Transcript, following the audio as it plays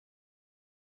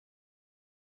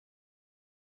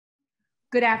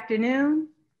Good afternoon,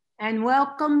 and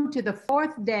welcome to the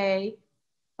fourth day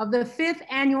of the fifth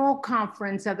annual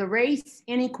conference of the Race,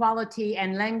 Inequality,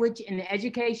 and Language in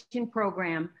Education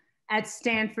program at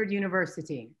Stanford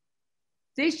University.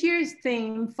 This year's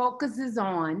theme focuses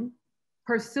on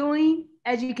pursuing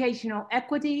educational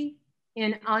equity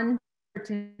in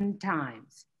uncertain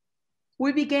times.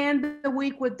 We began the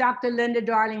week with Dr. Linda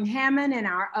Darling Hammond and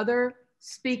our other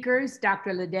speakers,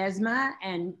 Dr. Ledesma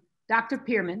and Dr.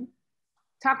 Pearman,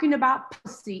 talking about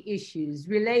policy issues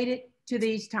related to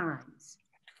these times.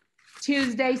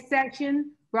 Tuesday's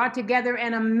session brought together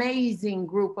an amazing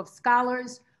group of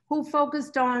scholars who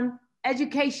focused on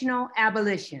educational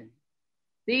abolition.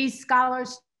 These scholars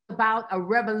talked about a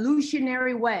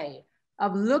revolutionary way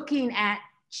of looking at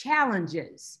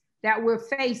challenges that we're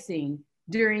facing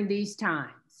during these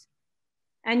times.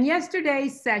 And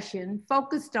yesterday's session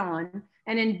focused on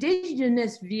an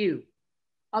indigenous view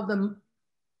of the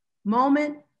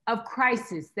moment of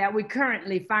crisis that we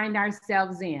currently find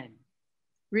ourselves in,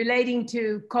 relating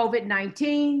to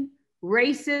COVID-19,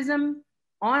 racism,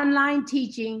 online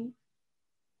teaching,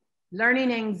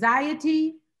 learning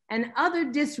anxiety, and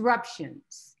other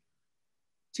disruptions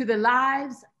to the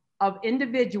lives of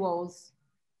individuals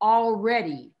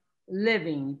already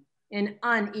living in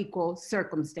unequal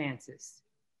circumstances.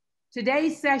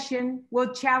 Today's session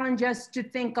will challenge us to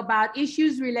think about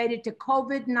issues related to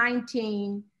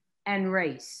COVID-19 and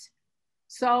race.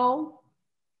 So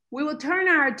we will turn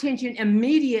our attention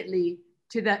immediately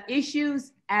to the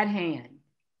issues at hand.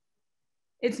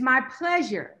 It's my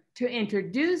pleasure to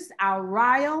introduce our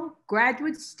RILE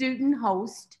graduate student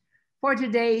host for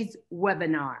today's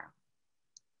webinar.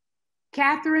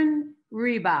 Caryn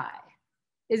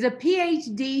is a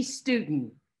PhD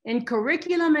student in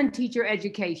curriculum and teacher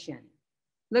education,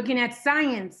 looking at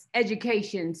science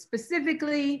education,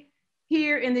 specifically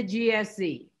here in the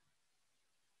GSE.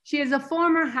 She is a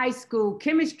former high school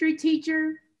chemistry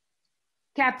teacher.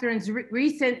 Caryn's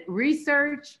recent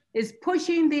research is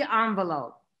pushing the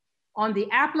envelope on the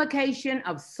application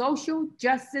of social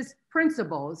justice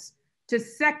principles to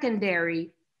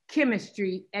secondary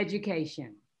chemistry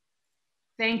education.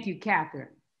 Thank you, Caryn.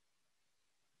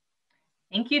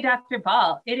 Thank you, Dr.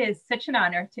 Ball. It is such an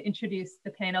honor to introduce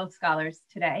the panel of scholars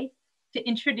today to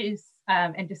introduce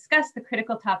and discuss the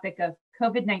critical topic of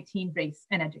COVID-19, race,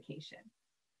 and education.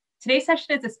 Today's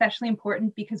session is especially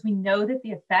important because we know that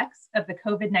the effects of the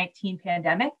COVID-19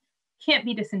 pandemic can't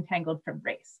be disentangled from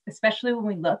race, especially when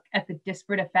we look at the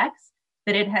disparate effects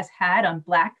that it has had on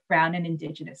Black, Brown, and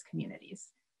Indigenous communities.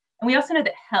 And we also know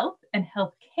that health and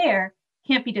health care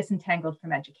can't be disentangled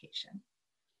from education.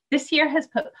 This year has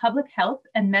put public health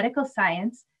and medical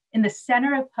science in the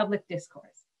center of public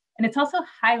discourse. And it's also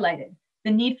highlighted the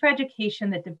need for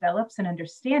education that develops an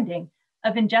understanding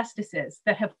of injustices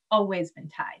that have always been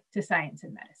tied to science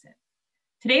and medicine.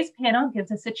 Today's panel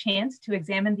gives us a chance to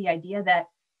examine the idea that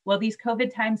while these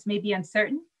COVID times may be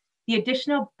uncertain, the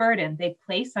additional burden they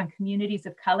place on communities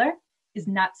of color is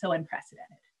not so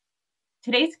unprecedented.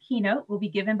 Today's keynote will be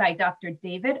given by Dr.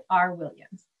 David R.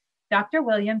 Williams. Dr.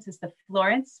 Williams is the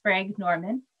Florence Sprague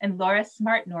Norman and Laura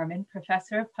Smart Norman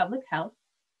Professor of Public Health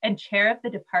and Chair of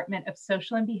the Department of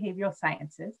Social and Behavioral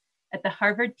Sciences at the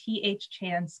Harvard T.H.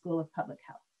 Chan School of Public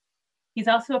Health. He's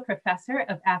also a professor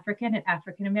of African and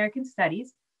African American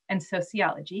Studies and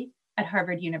Sociology at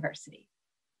Harvard University.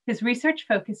 His research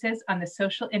focuses on the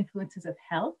social influences of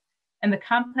health and the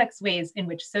complex ways in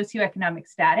which socioeconomic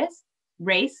status,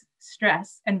 race,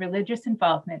 stress, and religious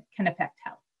involvement can affect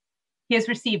health. He has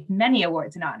received many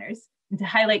awards and honors, and to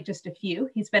highlight just a few,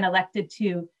 he's been elected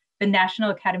to the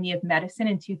National Academy of Medicine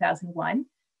in 2001,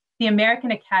 the American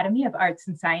Academy of Arts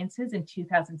and Sciences in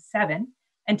 2007,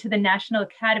 and to the National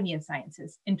Academy of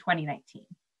Sciences in 2019.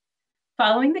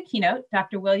 Following the keynote,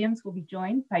 Dr. Williams will be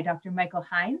joined by Dr. Michael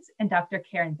Hines and Dr.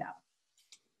 Caryn Bell.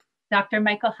 Dr.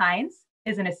 Michael Hines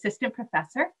is an assistant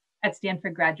professor at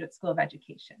Stanford Graduate School of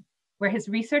Education, where his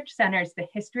research centers the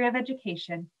history of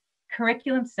education,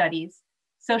 curriculum studies,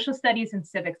 social studies and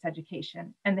civics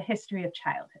education, and the history of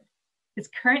childhood. His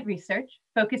current research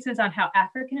focuses on how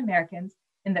African Americans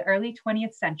in the early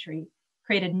 20th century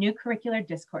created new curricular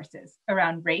discourses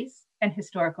around race and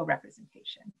historical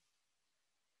representation.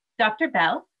 Dr.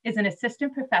 Bell is an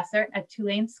assistant professor at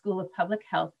Tulane School of Public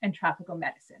Health and Tropical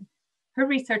Medicine. Her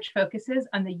research focuses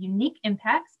on the unique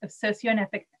impacts of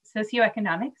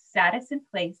socioeconomic status and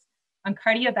place on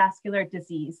cardiovascular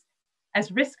disease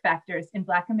as risk factors in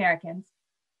Black Americans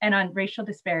and on racial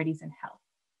disparities in health.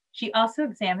 She also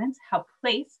examines how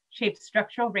place shapes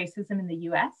structural racism in the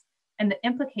US and the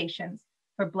implications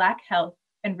for Black health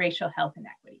and racial health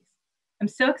inequities. I'm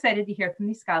so excited to hear from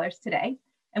these scholars today.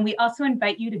 And we also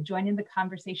invite you to join in the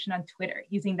conversation on Twitter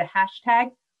using the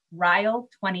hashtag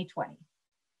RILE2020.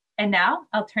 And now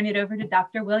I'll turn it over to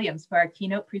Dr. Williams for our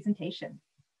keynote presentation.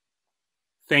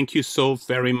 Thank you so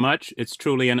very much. It's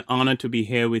truly an honor to be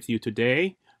here with you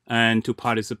today and to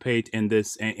participate in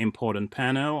this important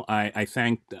panel. I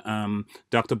thank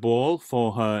Dr. Ball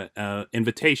for her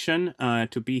invitation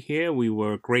to be here. We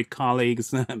were great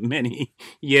colleagues many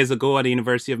years ago at the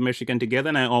University of Michigan together,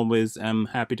 and I always am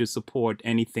happy to support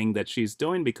anything that she's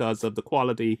doing because of the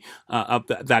quality of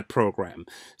that program.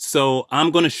 So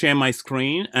I'm going to share my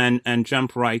screen and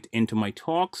jump right into my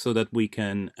talk so that we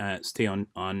can stay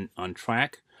on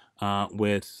track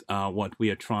with what we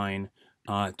are trying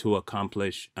to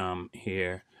accomplish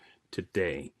here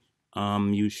today.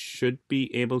 You should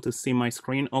be able to see my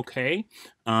screen okay.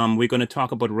 We're going to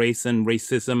talk about race and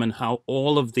racism and how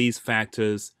all of these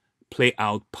factors play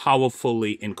out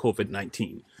powerfully in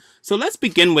COVID-19. So let's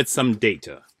begin with some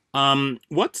data.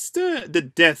 What's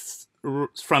the deaths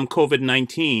from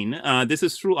COVID-19? This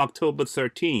is through October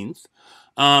 13th.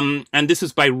 And this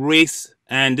is by race,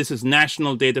 and this is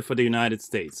national data for the United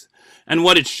States. And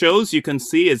what it shows, you can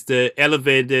see, is the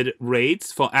elevated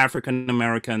rates for African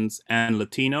Americans and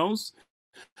Latinos.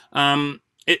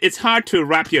 It's hard to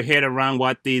wrap your head around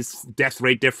what these death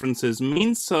rate differences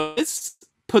mean. So this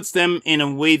puts them in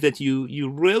a way that you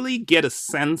really get a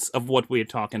sense of what we're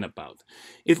talking about.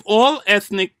 If all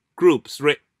ethnic groups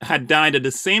had died at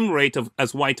the same rate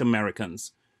as white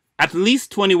Americans, at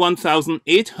least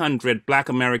 21,800 Black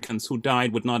Americans who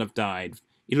died would not have died.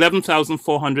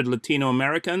 11,400 Latino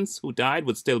Americans who died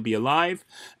would still be alive,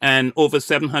 and over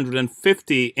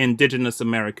 750 Indigenous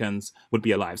Americans would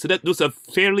be alive. So those are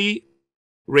fairly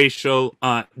racial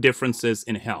differences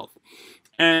in health.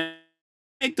 And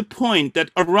I make the point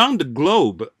that around the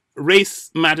globe,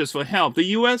 race matters for health. The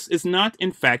US is not,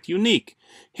 in fact, unique.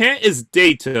 Here is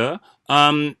data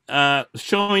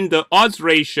showing the odds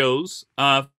ratios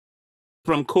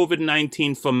from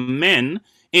COVID-19 for men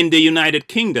in the United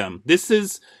Kingdom. This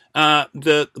is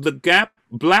the gap.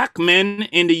 Black men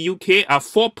in the UK are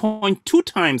 4.2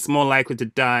 times more likely to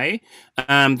die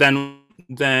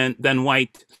than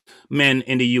white men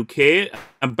in the UK.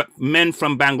 Men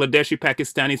from Bangladeshi,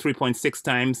 Pakistani, 3.6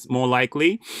 times more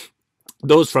likely.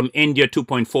 Those from India,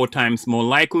 2.4 times more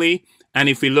likely. And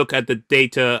if we look at the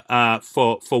data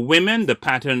for women, the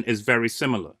pattern is very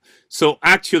similar. So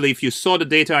actually, if you saw the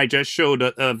data I just showed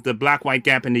of the black-white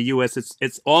gap in the US,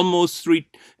 it's almost three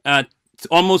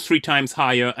times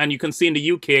higher. And you can see in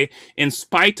the UK, in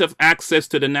spite of access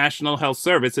to the National Health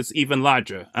Service, it's even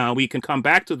larger. We can come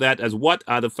back to that as what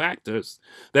are the factors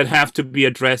that have to be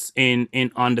addressed in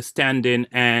understanding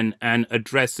and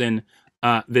addressing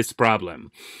this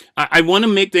problem. I want to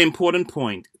make the important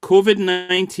point.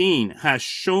 COVID-19 has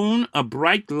shown a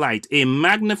bright light, a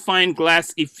magnifying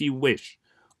glass, if you wish,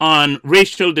 on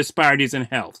racial disparities in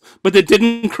health, but it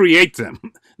didn't create them.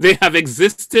 They have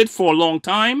existed for a long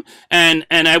time, and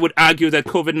I would argue that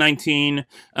COVID-19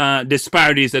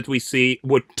 disparities that we see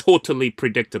were totally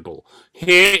predictable.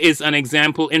 Here is an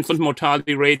example: infant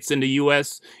mortality rates in the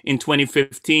US in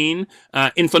 2015.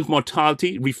 Infant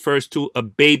mortality refers to a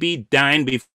baby dying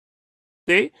before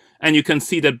birthday, and you can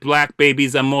see that Black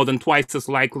babies are more than twice as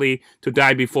likely to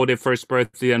die before their first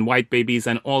birthday than white babies,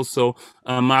 and also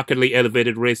markedly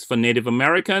elevated risk for Native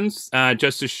Americans.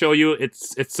 Just to show you,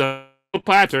 it's a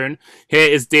pattern. Here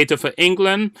is data for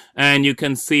England, and you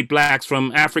can see Blacks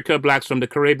from Africa, Blacks from the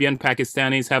Caribbean,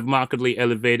 Pakistanis have markedly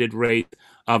elevated rate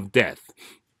of death.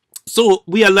 So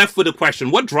we are left with a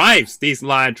question: what drives these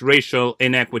large racial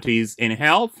inequities in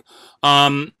health?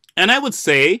 And I would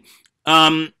say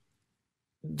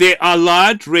there are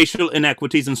large racial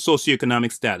inequities in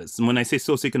socioeconomic status. And when I say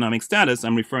socioeconomic status,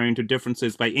 I'm referring to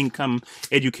differences by income,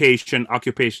 education,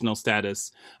 occupational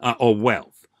status, or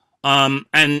wealth.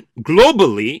 And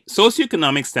globally,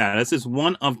 socioeconomic status is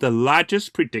one of the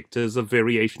largest predictors of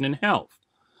variation in health.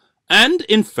 And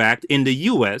in fact, in the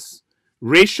US,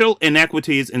 racial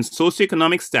inequities in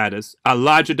socioeconomic status are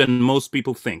larger than most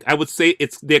people think. I would say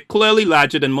they're clearly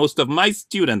larger than most of my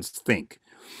students think.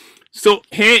 So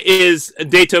here is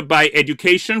data by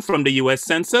education from the US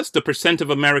Census, the percent of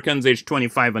Americans aged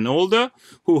 25 and older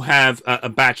who have a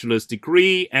bachelor's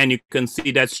degree. And you can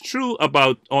see that's true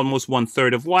about almost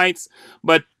 1/3 of whites,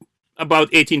 but about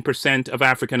 18% of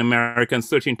African Americans,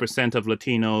 13% of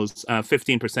Latinos,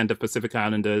 15% of Pacific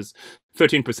Islanders,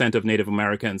 13% of Native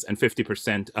Americans, and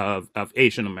 50% of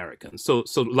Asian Americans. So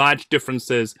large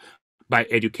differences by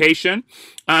education.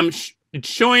 It's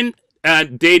showing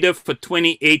data for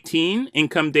 2018,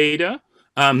 income data.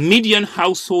 median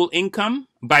household income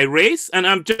by race, and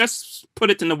I've just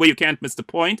put it in a way you can't miss the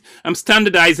point. I'm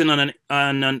standardizing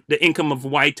on the income of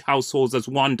white households as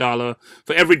 $1.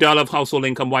 For every dollar of household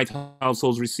income white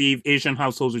households receive, Asian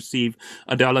households receive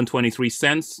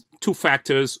 $1.23. Two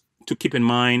factors to keep in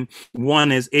mind.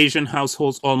 One is Asian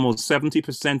households, almost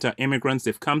 70% are immigrants.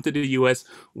 They've come to the US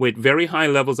with very high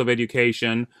levels of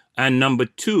education. And number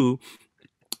two,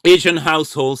 Asian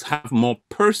households have more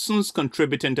persons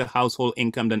contributing to household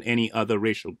income than any other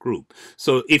racial group.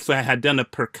 So if I had done a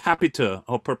per capita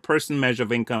or per person measure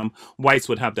of income, whites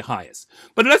would have the highest.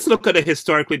 But let's look at the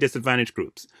historically disadvantaged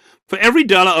groups. For every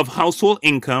dollar of household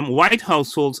income white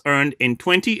households earned in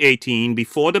 2018,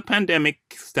 before the pandemic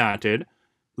started,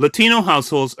 Latino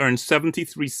households earned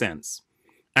 73 cents,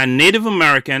 and Native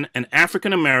American and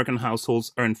African American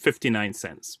households earned 59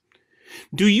 cents.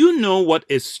 Do you know what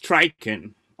is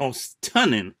striking or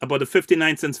stunning about the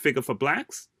 59 cents figure for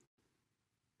blacks?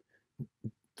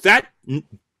 That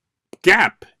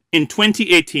gap in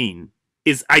 2018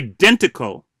 is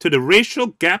identical to the racial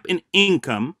gap in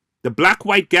income, the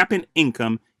black-white gap in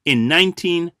income in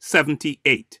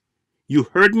 1978. You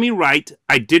heard me right.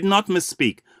 I did not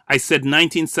misspeak. I said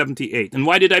 1978. And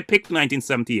why did I pick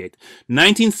 1978?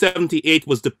 1978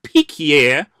 was the peak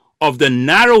year of the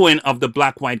narrowing of the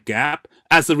black-white gap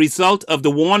as a result of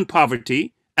the war on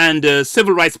poverty and the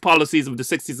civil rights policies of the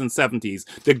 60s and 70s.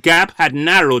 The gap had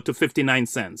narrowed to 59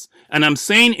 cents. And I'm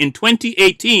saying in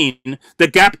 2018, the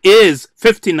gap is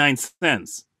 59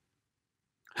 cents.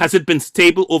 Has it been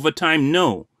stable over time?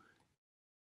 No.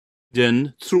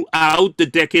 Throughout the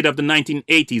decade of the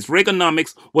 1980s,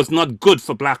 Reaganomics was not good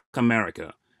for Black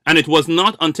America. And it was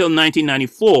not until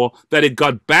 1994 that it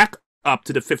got back up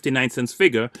to the 59 cents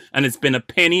figure, and it's been a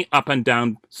penny up and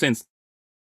down since.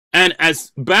 And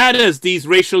as bad as these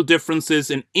racial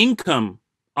differences in income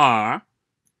are,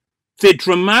 they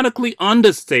dramatically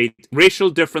understate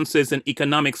racial differences in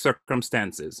economic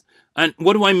circumstances. And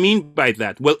what do I mean by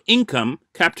that? Well, income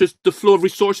captures the flow of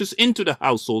resources into the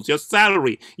households, your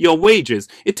salary, your wages.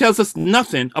 It tells us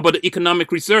nothing about the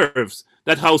economic reserves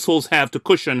that households have to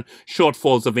cushion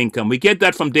shortfalls of income. We get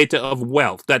that from data of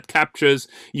wealth that captures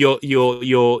your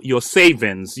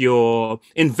savings, your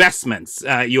investments,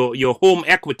 your home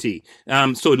equity.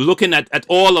 So looking at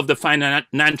all of the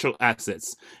financial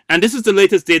assets. And this is the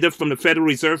latest data from the Federal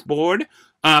Reserve Board.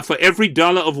 For every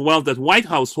dollar of wealth that white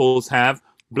households have,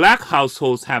 Black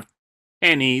households have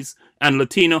pennies, and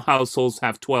Latino households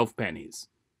have 12 pennies.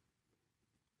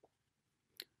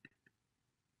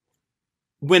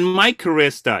 When my career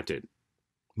started,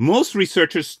 most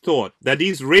researchers thought that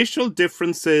these racial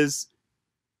differences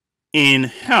in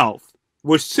health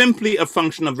were simply a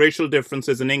function of racial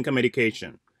differences in income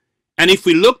education. And if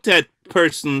we looked at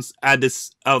persons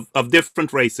of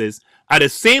different races at the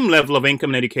same level of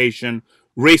income and education,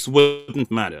 race wouldn't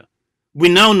matter. We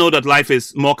now know that life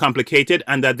is more complicated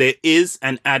and that there is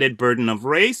an added burden of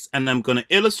race. And I'm going to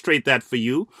illustrate that for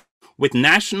you with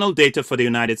national data for the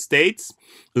United States.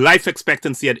 Life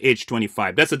expectancy at age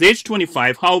 25. That's at age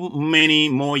 25, how many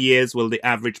more years will the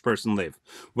average person live?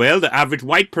 Well, the average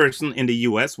white person in the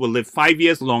US will live 5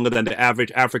 years longer than the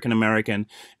average African American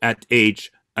at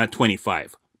age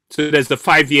 25. So there's the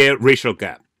 5-year racial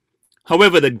gap.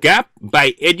 However, the gap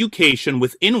by education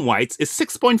within whites is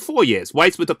 6.4 years.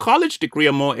 Whites with a college degree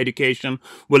or more education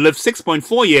will live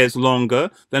 6.4 years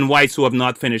longer than whites who have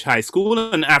not finished high school,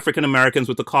 and African Americans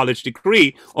with a college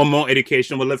degree or more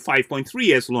education will live 5.3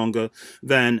 years longer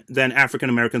than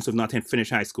African Americans who have not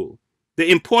finished high school. The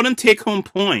important take-home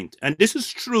point, and this is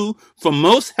true for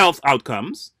most health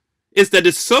outcomes, is that the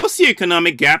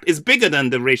socioeconomic gap is bigger than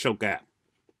the racial gap.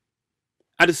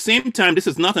 At the same time, this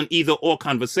is not an either-or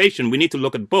conversation. We need to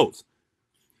look at both.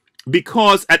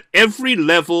 Because at every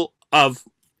level of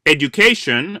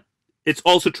education, it's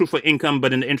also true for income,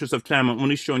 but in the interest of time, I'm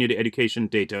only showing you the education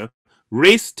data.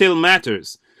 Race still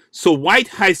matters. So white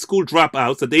high school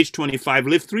dropouts at age 25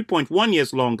 live 3.1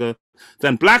 years longer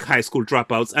than Black high school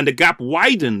dropouts, and the gap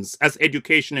widens as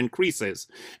education increases.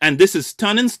 And this is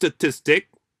stunning statistic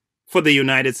for the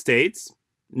United States,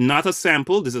 not a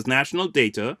sample. This is national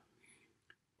data.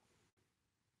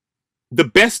 The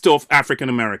best of African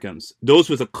Americans, those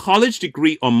with a college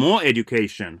degree or more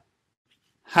education,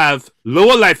 have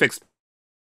lower life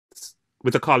expectancy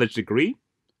with a college degree,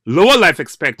 lower life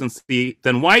expectancy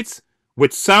than whites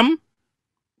with some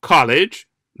college,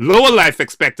 lower life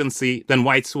expectancy than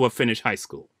whites who have finished high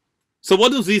school. So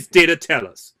what does these data tell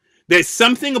us? There's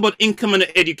something about income and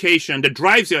education that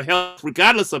drives your health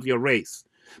regardless of your race.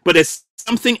 But there's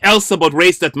something else about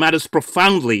race that matters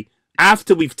profoundly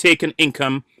after we've taken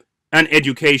income and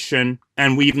education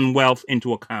and weaving wealth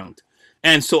into account.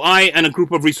 And so I and a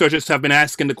group of researchers have been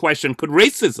asking the question, could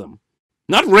racism,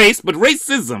 not race, but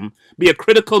racism, be a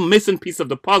critical missing piece of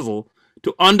the puzzle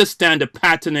to understand the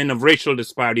patterning of racial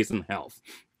disparities in health?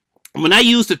 When I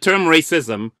use the term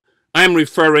racism, I'm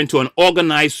referring to an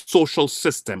organized social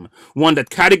system, one that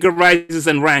categorizes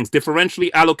and ranks,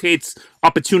 differentially allocates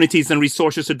opportunities and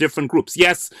resources to different groups.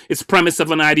 Yes, it's premise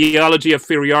of an ideology of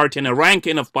inferiority and a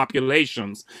ranking of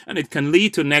populations, and it can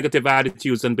lead to negative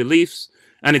attitudes and beliefs,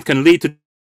 and it can lead to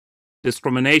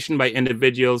discrimination by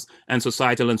individuals and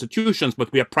societal institutions,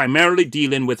 but we are primarily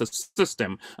dealing with a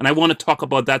system. And I want to talk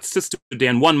about that system today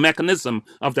and one mechanism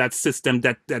of that system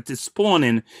that is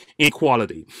spawning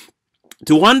inequality.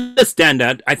 To understand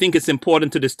that, I think it's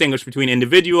important to distinguish between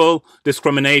individual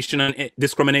discrimination and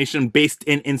discrimination based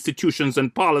in institutions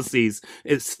and policies.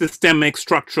 It's systemic,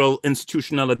 structural,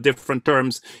 institutional are different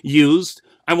terms used.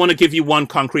 I want to give you one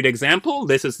concrete example.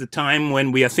 This is the time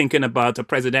when we are thinking about a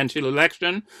presidential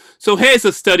election. So here's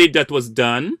a study that was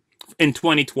done in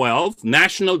 2012,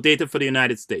 national data for the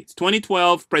United States.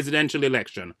 2012 presidential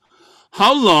election.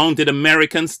 How long did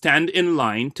Americans stand in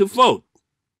line to vote?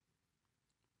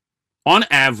 On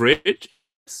average,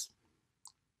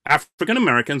 African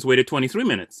Americans waited 23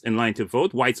 minutes in line to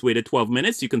vote. Whites waited 12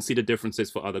 minutes. You can see the differences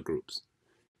for other groups.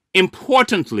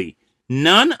 Importantly,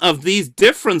 none of these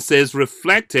differences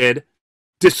reflected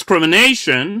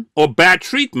discrimination or bad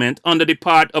treatment on the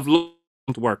part of low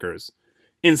workers.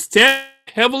 Instead,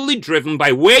 heavily driven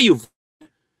by where you voted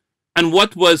and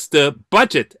what was the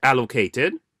budget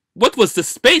allocated, what was the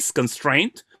space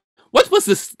constraint, what was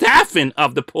the staffing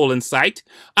of the polling site,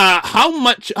 how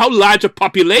large a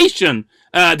population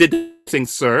did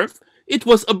things serve. It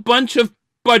was a bunch of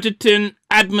budgeting,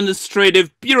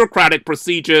 administrative, bureaucratic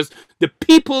procedures. The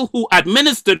people who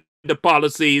administered the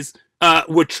policies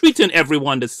were treating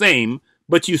everyone the same,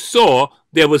 but you saw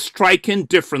there were striking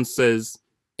differences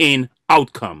in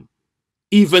outcome,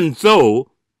 even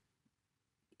though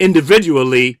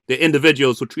individually, the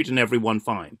individuals were treating everyone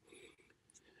fine.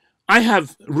 I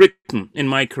have written in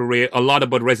my career a lot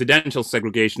about residential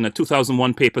segregation. A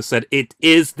 2001 paper said it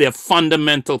is the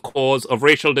fundamental cause of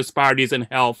racial disparities in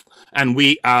health, and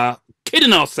we are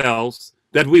kidding ourselves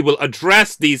that we will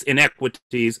address these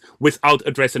inequities without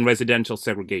addressing residential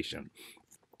segregation.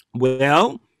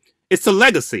 Well, it's a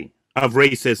legacy of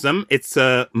racism. It's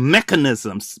a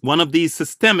mechanisms, one of these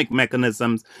systemic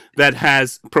mechanisms that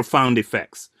has profound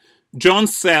effects. John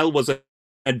Sell was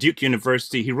at Duke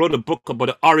University. He wrote a book about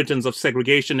the origins of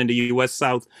segregation in the US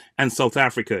South and South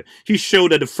Africa. He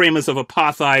showed that the framers of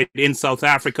apartheid in South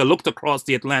Africa looked across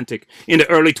the Atlantic in the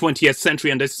early 20th century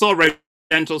and they saw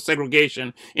residential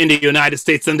segregation in the United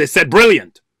States and they said,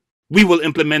 brilliant, we will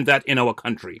implement that in our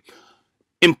country.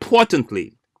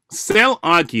 Importantly, Sell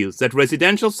argues that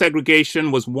residential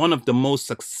segregation was one of the most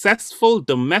successful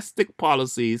domestic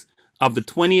policies of the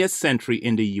 20th century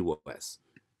in the US.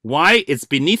 Why? It's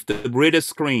beneath the radar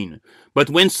screen.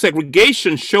 But when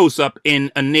segregation shows up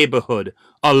in a neighborhood,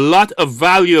 a lot of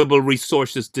valuable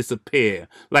resources disappear,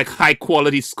 like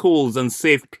high-quality schools and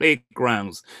safe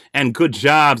playgrounds, and good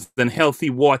jobs and healthy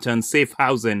water and safe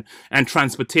housing and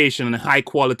transportation and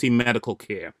high-quality medical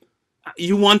care.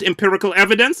 You want empirical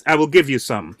evidence? I will give you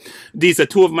some. These are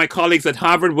two of my colleagues at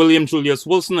Harvard, William Julius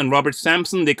Wilson and Robert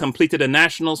Sampson. They completed a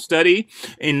national study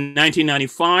in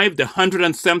 1995, the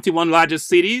 171 largest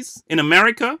cities in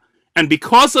America. And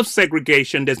because of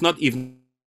segregation, there's not even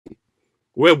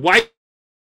where white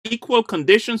equal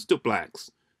conditions to blacks.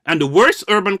 And the worst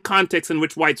urban context in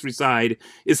which whites reside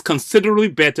is considerably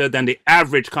better than the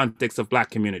average context of black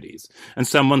communities. And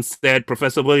someone said,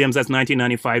 Professor Williams, that's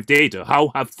 1995 data. How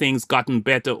have things gotten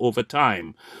better over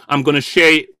time? I'm going to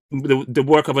share the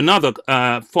work of another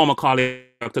former colleague,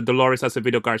 Dr. Dolores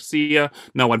Acevedo Garcia,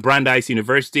 now at Brandeis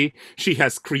University. She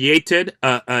has created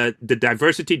the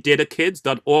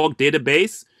diversitydatakids.org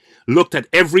database, looked at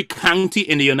every county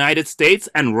in the United States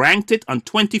and ranked it on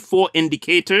 24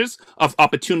 indicators of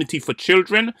opportunity for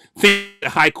children, the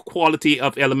high quality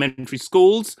of elementary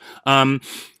schools,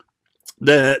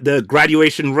 the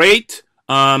graduation rate,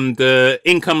 the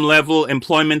income level,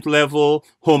 employment level,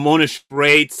 home ownership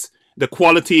rates, the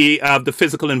quality of the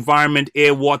physical environment,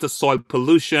 air, water, soil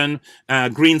pollution,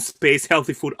 green space,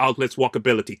 healthy food outlets,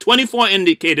 walkability. 24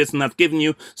 indicators, and I've given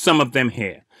you some of them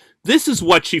here. This is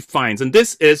what she finds, and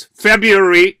this is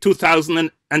February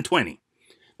 2020.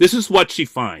 This is what she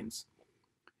finds.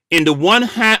 In the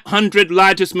 100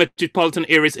 largest metropolitan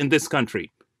areas in this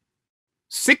country,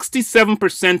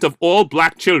 67% of all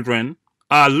black children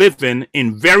are living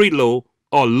in very low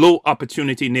or low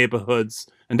opportunity neighborhoods.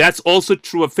 And that's also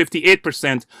true of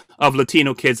 58% of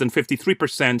Latino kids and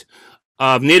 53%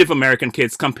 of Native American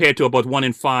kids compared to about 1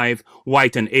 in 5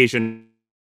 white and Asian.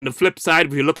 On the flip side,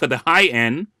 if you look at the high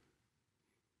end,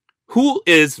 who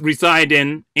is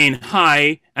residing in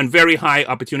high and very high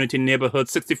opportunity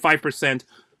neighborhoods? 65%,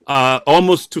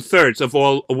 almost 2/3 of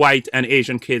all white and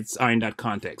Asian kids are in that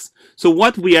context. So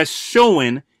what we are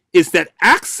showing is that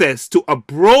access to a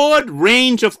broad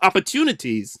range of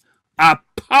opportunities are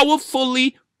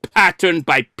powerfully patterned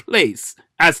by place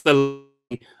as the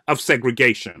of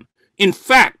segregation. In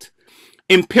fact,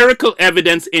 empirical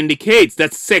evidence indicates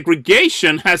that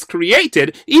segregation has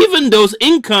created even those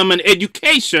income and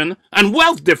education and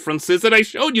wealth differences that I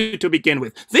showed you to begin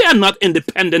with. They are not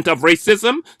independent of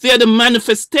racism. They are the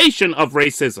manifestation of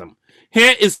racism.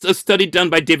 Here is a study done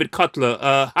by David Cutler,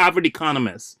 a Harvard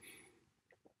economist,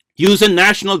 using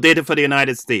national data for the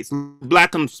United States,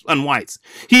 black and whites.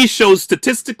 He shows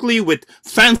statistically with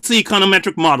fancy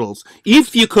econometric models,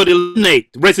 if you could eliminate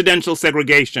residential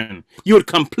segregation, you would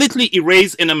completely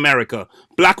erase in America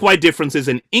black-white differences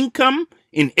in income,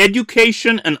 in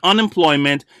education and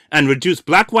unemployment, and reduce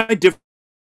black-white differences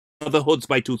in other hoods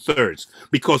by 2/3,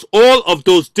 because all of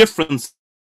those differences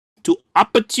to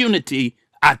opportunity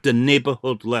at the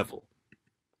neighborhood level.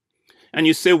 And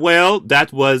you say, well,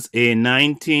 that was a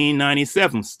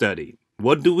 1997 study.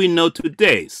 What do we know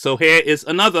today? So here is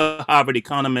another Harvard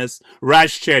economist,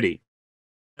 Raj Chetty.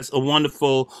 It's a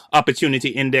wonderful opportunity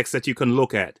index that you can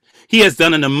look at. He has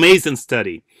done an amazing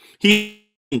study. He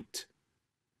linked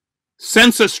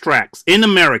census tracts in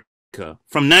America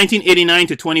from 1989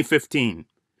 to 2015.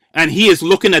 And he is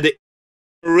looking at the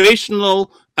generational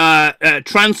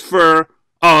transfer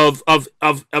of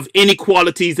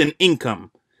inequalities in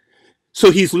income. So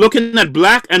he's looking at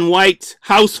black and white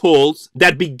households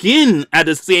that begin at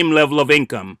the same level of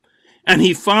income. And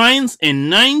he finds in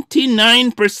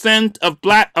 99%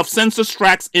 of census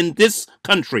tracts in this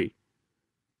country,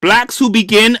 blacks who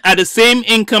begin at the same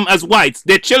income as whites,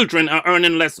 their children are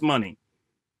earning less money.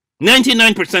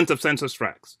 99% of census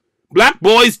tracts. Black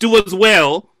boys do as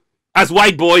well as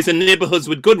white boys in neighborhoods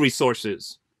with good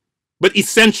resources. But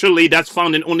essentially, that's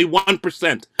found in only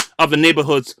 1% of the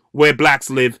neighborhoods where blacks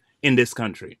live in this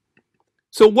country.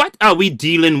 So what are we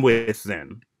dealing with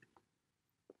then?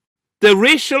 The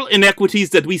racial inequities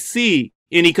that we see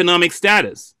in economic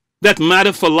status that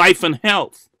matter for life and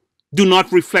health do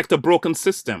not reflect a broken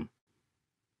system.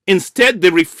 Instead, they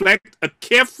reflect a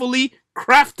carefully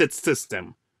crafted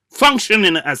system,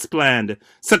 functioning as planned,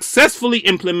 successfully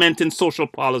implementing social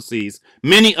policies,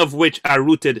 many of which are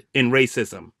rooted in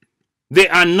racism. They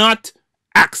are not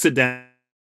accidents,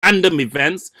 random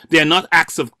events. They are not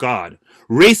acts of God.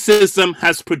 Racism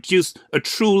has produced a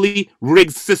truly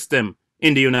rigged system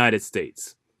in the United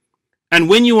States. And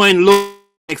when you are in low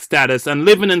status and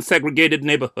living in segregated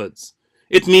neighborhoods,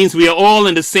 it means we are all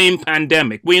in the same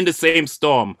pandemic. We're in the same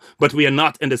storm, but we are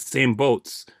not in the same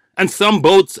boats. And some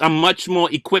boats are much more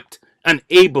equipped and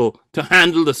able to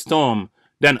handle the storm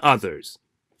than others.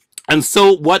 And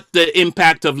so what the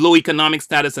impact of low economic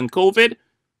status and COVID?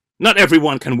 Not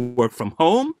everyone can work from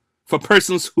home. For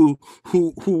persons who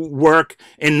work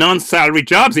in non-salary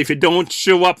jobs, if you don't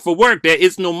show up for work, there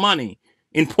is no money.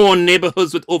 In poor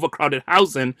neighborhoods with overcrowded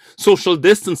housing, social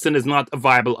distancing is not a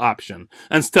viable option.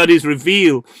 And studies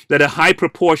reveal that a high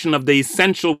proportion of the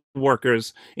essential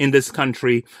workers in this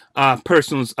country are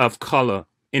persons of color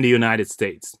in the United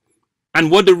States.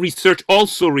 And what the research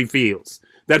also reveals,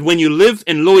 that when you live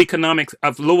in lower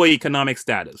economic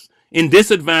status, in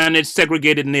disadvantaged,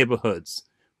 segregated neighborhoods,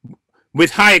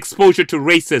 with high exposure to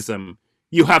racism,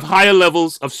 you have higher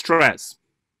levels of stress,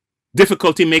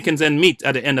 difficulty making ends meet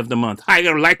at the end of the month,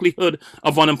 higher likelihood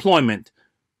of unemployment,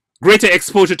 greater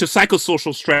exposure to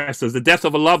psychosocial stresses, the death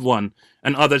of a loved one,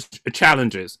 and other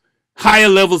challenges, higher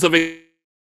levels of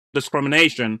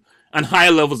discrimination, and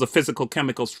higher levels of physical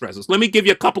chemical stresses. Let me give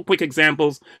you a couple quick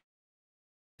examples.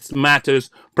 This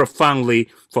matters profoundly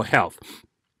for health.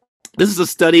 This is a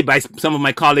study by some of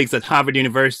my colleagues at Harvard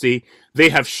University. They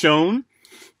have shown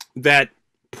that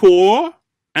poor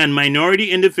and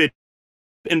minority individuals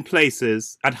in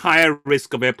places at higher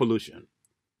risk of air pollution.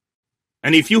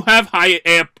 And if you have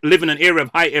live in an area of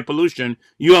high air pollution,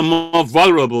 you are more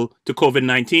vulnerable to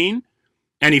COVID-19.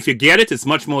 And if you get it, it's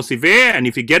much more severe. And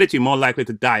if you get it, you're more likely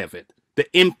to die of it. The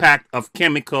impact of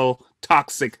chemical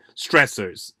toxic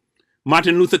stressors.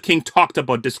 Martin Luther King talked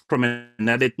about discrimination,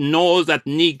 that it gnaws at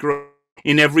Negro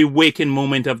in every waking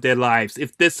moment of their lives.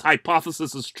 If this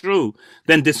hypothesis is true,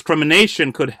 then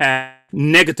discrimination could have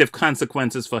negative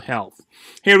consequences for health.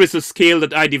 Here is a scale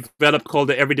that I developed called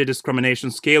the Everyday Discrimination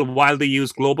Scale, widely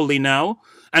used globally now.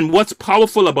 And what's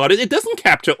powerful about it, it doesn't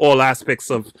capture all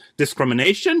aspects of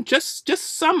discrimination, just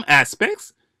some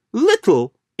aspects.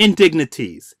 little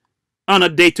indignities on a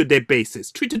day-to-day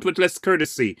basis, treated with less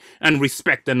courtesy and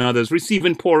respect than others,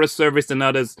 receiving poorer service than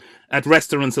others at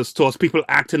restaurants or stores, people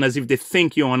acting as if they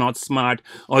think you are not smart,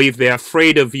 or if they're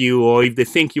afraid of you, or if they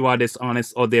think you are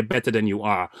dishonest, or they're better than you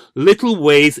are. Little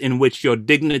ways in which your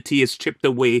dignity is chipped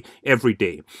away every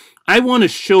day. I want to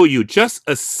show you just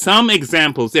some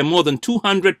examples. There are more than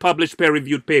 200 published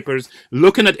peer-reviewed papers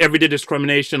looking at everyday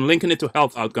discrimination, linking it to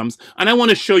health outcomes, and I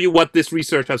want to show you what this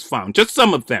research has found, just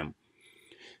some of them.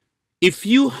 If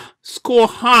you score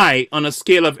high on a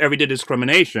scale of everyday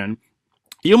discrimination,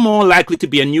 you're more likely to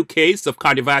be a new case of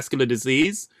cardiovascular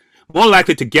disease, more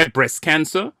likely to get breast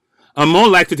cancer, are more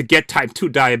likely to get type 2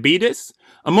 diabetes,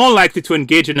 are more likely to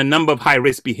engage in a number of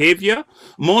high-risk behavior,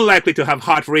 more likely to have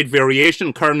heart rate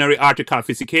variation, coronary artery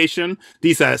calcification.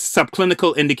 These are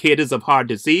subclinical indicators of heart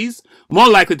disease, more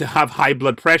likely to have high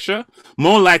blood pressure,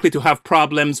 more likely to have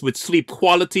problems with sleep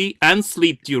quality and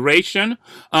sleep duration,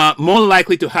 more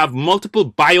likely to have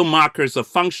multiple biomarkers of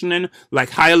functioning,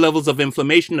 like higher levels of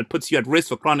inflammation that puts you at risk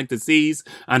for chronic disease,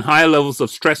 and higher levels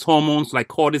of stress hormones like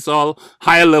cortisol,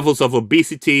 higher levels of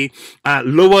obesity,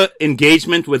 lower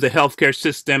engagement with the healthcare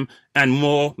system, and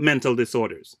more mental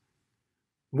disorders.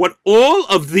 What all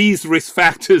of these risk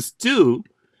factors do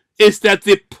is that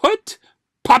they put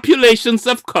populations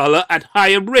of color at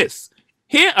higher risk.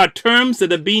 Here are terms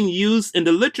that are being used in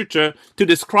the literature to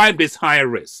describe this higher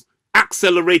risk.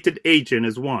 Accelerated aging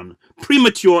is one.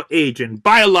 Premature aging,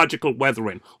 biological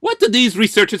weathering. What do these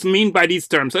researchers mean by these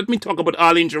terms? Let me talk about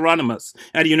Arlene Geronimus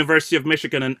at the University of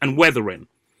Michigan and weathering.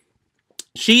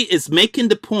 She is making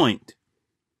the point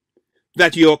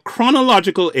that your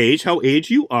chronological age, how age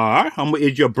you are, how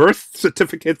age your birth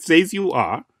certificate says you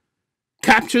are,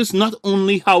 captures not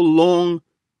only how long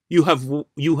you have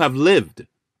lived.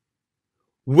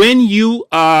 When you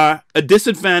are a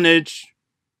disadvantaged,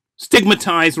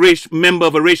 stigmatized member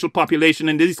of a racial population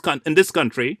in this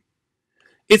country,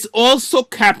 it's also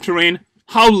capturing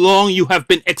how long you have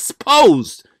been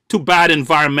exposed to bad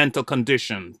environmental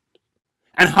conditions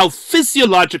and how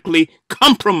physiologically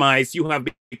compromised you have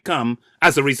become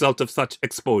as a result of such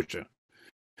exposure.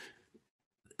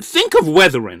 Think of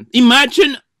weathering.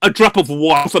 Imagine a drop of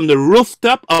water from the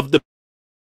rooftop of the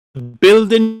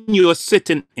building you're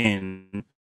sitting in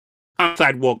on the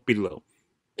sidewalk below.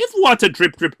 If water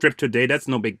drip, drip, drip today, that's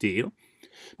no big deal.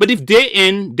 But if day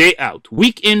in, day out,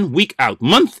 week in, week out,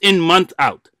 month in, month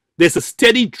out, there's a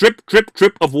steady drip, drip,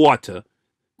 drip of water,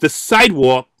 the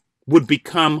sidewalk would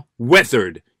become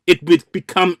weathered. It would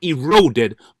become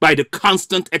eroded by the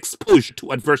constant exposure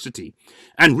to adversity.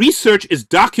 And research is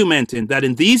documenting that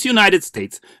in these United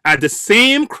States, at the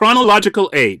same chronological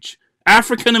age,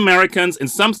 African Americans in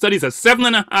some studies are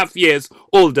 7.5 years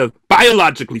older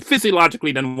biologically,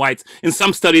 physiologically than whites. In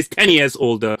some studies, 10 years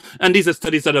older. And these are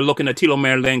studies that are looking at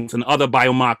telomere length and other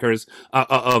biomarkers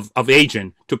of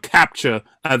aging to capture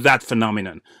that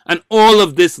phenomenon. And all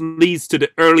of this leads to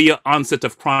the earlier onset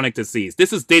of chronic disease.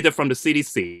 This is data from the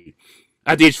CDC.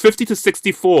 At age 50 to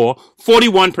 64,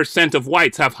 41% of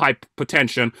whites have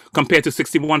hypertension compared to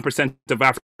 61% of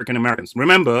African Americans.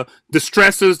 Remember, the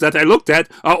stressors that I looked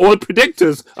at are all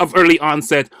predictors of early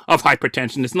onset of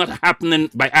hypertension. It's not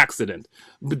happening by accident.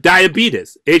 But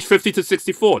diabetes, age 50 to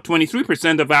 64,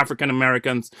 23% of African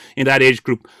Americans in that age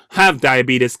group have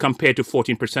diabetes compared to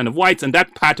 14% of whites, and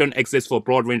that pattern exists for a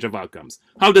broad range of outcomes.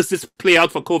 How does this play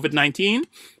out for COVID-19?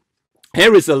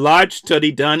 Here is a large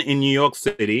study done in New York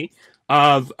City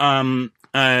of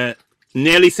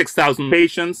nearly 6,000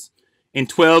 patients in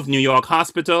 12 New York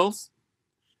hospitals.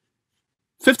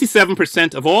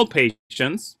 57% of all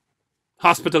patients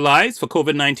hospitalized for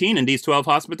COVID-19 in these 12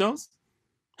 hospitals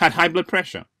had high blood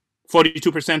pressure.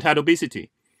 42% had obesity.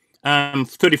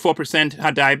 34%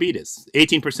 had diabetes.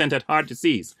 18% had heart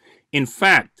disease. In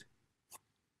fact,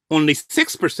 only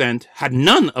 6% had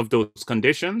none of those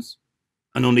conditions,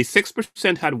 and only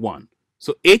 6% had one.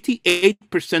 So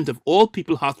 88% of all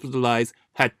people hospitalized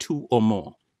had two or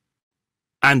more.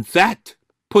 And that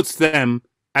puts them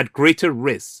at greater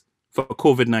risk for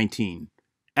COVID-19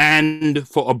 and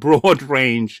for a broad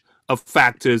range of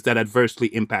factors that adversely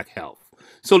impact health.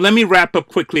 So let me wrap up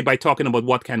quickly by talking about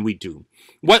what can we do.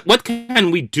 What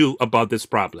can we do about this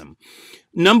problem?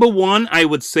 Number one, I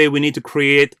would say we need to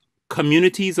create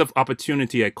communities of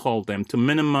opportunity, I call them, to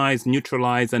minimize,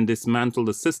 neutralize, and dismantle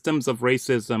the systems of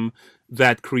racism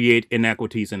that create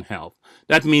inequities in health.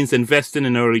 That means investing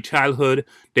in early childhood.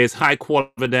 There's high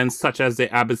quality evidence, such as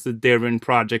the Abbotsford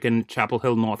Project in Chapel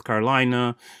Hill, North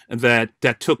Carolina,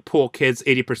 that took poor kids,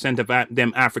 80% of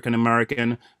them African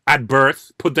American, at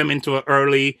birth, put them into an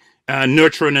early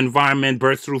nurturing environment,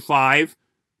 birth through 5,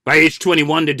 By age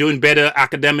 21, they're doing better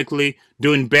academically,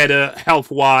 doing better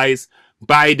health-wise.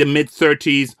 By the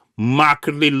mid-30s,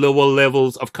 markedly lower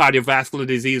levels of cardiovascular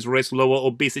disease risk, lower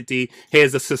obesity.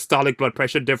 Here's the systolic blood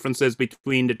pressure differences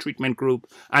between the treatment group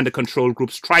and the control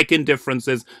group, striking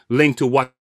differences linked to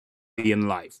what in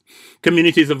life.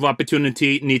 Communities of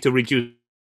opportunity need to reduce.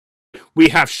 We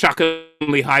have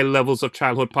shockingly high levels of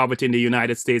childhood poverty in the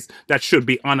United States that should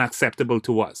be unacceptable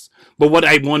to us. But what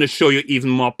I want to show you even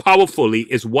more powerfully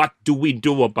is what do we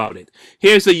do about it.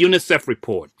 Here's a UNICEF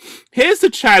report. Here's the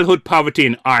childhood poverty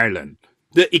in Ireland.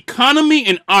 The economy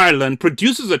in Ireland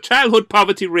produces a childhood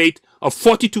poverty rate of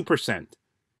 42%.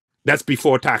 That's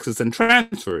before taxes and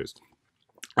transfers.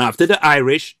 After the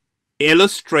Irish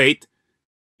illustrate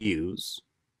use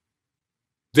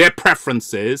their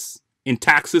preferences in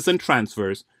taxes and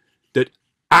transfers, the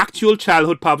actual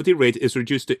childhood poverty rate is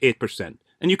reduced to 8%.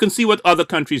 And you can see what other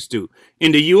countries do.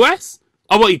 In the US,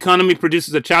 our economy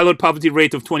produces a childhood poverty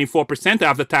rate of 24%.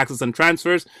 After taxes and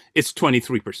transfers, it's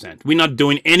 23%. We're not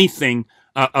doing anything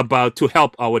about to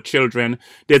help our children.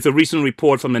 There's a recent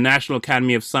report from the National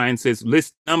Academy of Sciences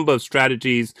lists a number of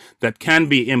strategies that can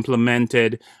be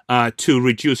implemented to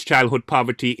reduce childhood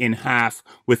poverty in half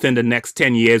within the next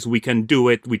 10 years. We can do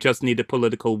it. We just need the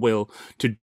political will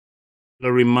to.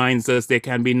 Reminds us there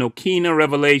can be no keener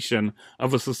revelation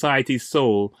of a society's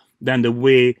soul than the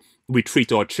way we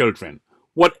treat our children.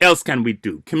 What else can we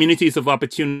do? Communities of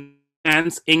opportunity,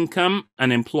 enhance income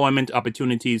and employment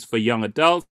opportunities for young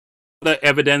adults. Other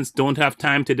evidence, don't have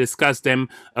time to discuss them,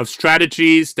 of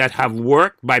strategies that have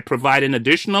worked by providing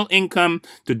additional income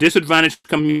to disadvantaged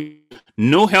communities.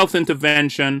 No health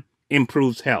intervention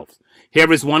improves health.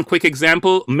 Here is one quick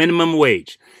example: minimum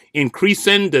wage.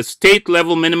 Increasing the state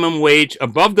level minimum wage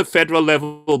above the federal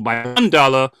level by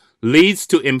 $1 leads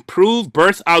to improved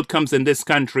birth outcomes in this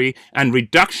country and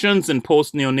reductions in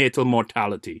post-neonatal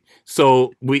mortality.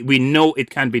 So we know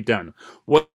it can be done.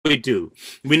 What do we do?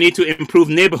 We need to improve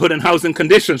neighborhood and housing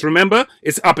conditions. Remember,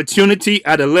 it's opportunity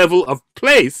at a level of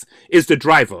place is the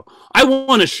driver. I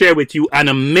want to share with you an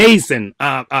amazing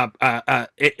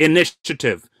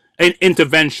initiative, an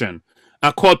intervention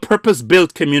called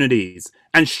Purpose-Built Communities,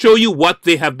 and show you what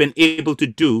they have been able to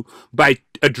do by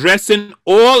addressing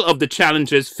all of the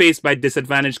challenges faced by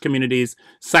disadvantaged communities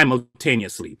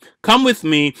simultaneously. Come with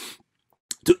me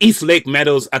to East Lake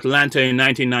Meadows, Atlanta in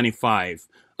 1995,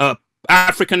 an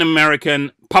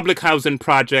African-American public housing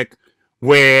project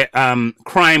where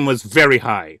crime was very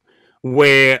high,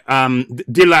 where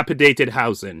dilapidated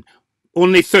housing,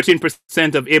 only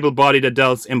 13% of able-bodied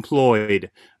adults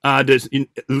employed. The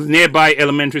nearby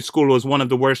elementary school was one of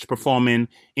the worst performing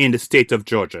in the state of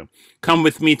Georgia. Come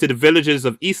with me to the villages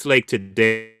of East Lake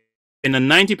today. In a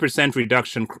 90%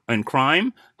 reduction in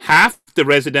crime, half the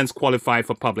residents qualify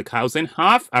for public housing,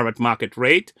 half are at market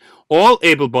rate. All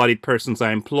able-bodied persons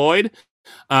are employed.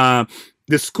 The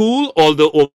school,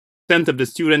 although of the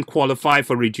student qualify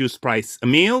for reduced price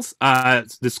meals,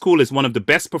 the school is one of the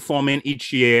best performing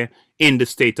each year in the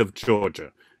state of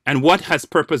Georgia. And what has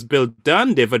Purpose Built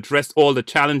done? They've addressed all the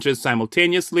challenges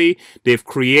simultaneously. They've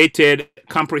created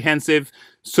comprehensive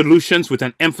solutions with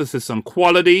an emphasis on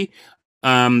quality.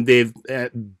 They've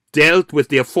dealt with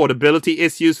the affordability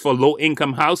issues for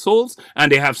low-income households,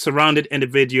 and they have surrounded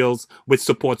individuals with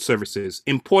support services.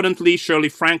 Importantly, Shirley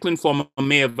Franklin, former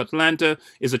mayor of Atlanta,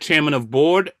 is a chairman of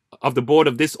the board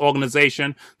of this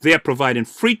organization. They are providing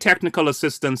free technical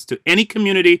assistance to any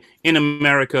community in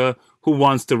America who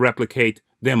wants to replicate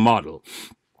their model.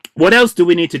 What else do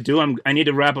we need to do? I need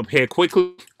to wrap up here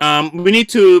quickly. We need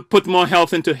to put more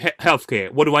health into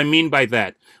healthcare. What do I mean by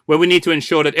that? Well, we need to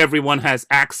ensure that everyone has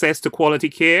access to quality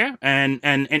care and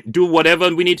do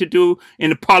whatever we need to do in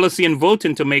the policy and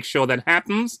voting to make sure that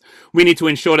happens. We need to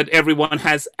ensure that everyone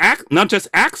has not just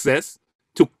access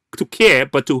to care,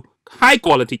 but to high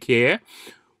quality care.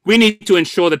 We need to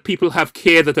ensure that people have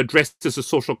care that addresses the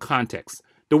social context.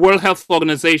 The World Health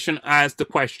Organization asked the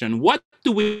question, what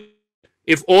do we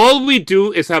if all we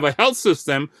do is have a health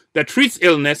system that treats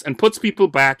illness and puts people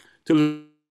back to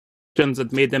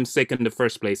that made them sick in the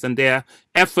first place? And there are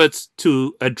efforts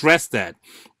to address that.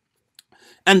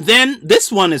 And then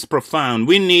this one is profound.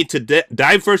 We need to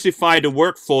diversify the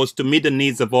workforce to meet the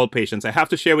needs of all patients. I have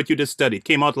to share with you this study. It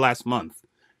came out last month.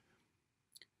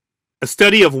 A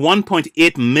study of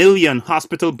 1.8 million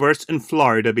hospital births in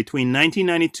Florida between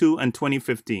 1992 and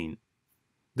 2015.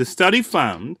 The study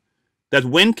found that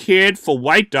when cared for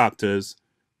white doctors,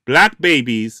 Black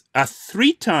babies are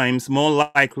 3 times more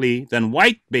likely than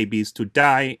white babies to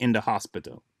die in the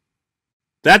hospital.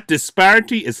 That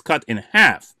disparity is cut in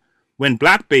half when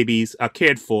Black babies are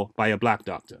cared for by a Black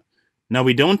doctor. Now,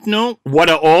 we don't know what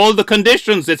are all the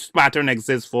conditions this pattern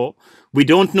exists for. We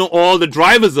don't know all the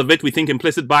drivers of it. We think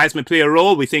implicit bias may play a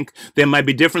role. We think there might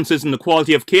be differences in the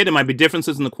quality of care. There might be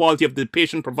differences in the quality of the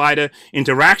patient-provider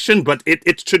interaction. But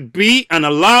it should be an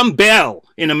alarm bell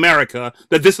in America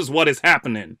that this is what is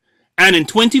happening. And in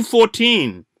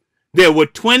 2014, there were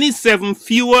 27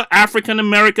 fewer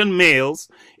African-American males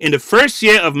in the first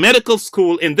year of medical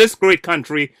school in this great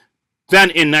country than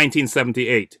in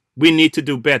 1978. We need to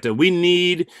do better. We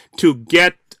need to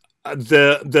get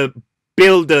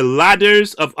build the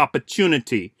ladders of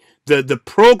opportunity, the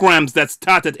programs that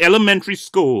start at elementary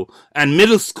school and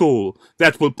middle school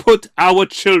that will put our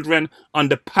children on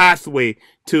the pathway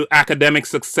to academic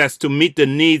success to meet the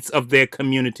needs of their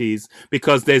communities,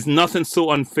 because there's nothing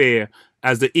so unfair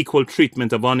as the equal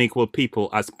treatment of unequal people,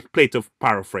 as Plato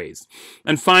paraphrased.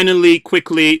 And finally,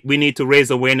 quickly, we need to raise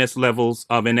awareness levels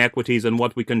of inequities and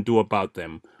what we can do about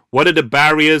them. What are the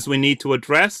barriers we need to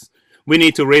address? We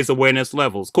need to raise awareness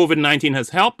levels. COVID-19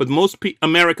 has helped, but most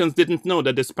Americans didn't know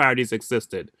that disparities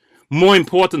existed. More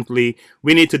importantly,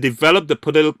 we need to develop the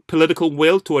political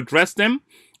will to address them,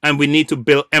 and we need to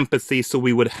build empathy so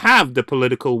we would have the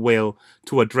political will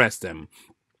to address them.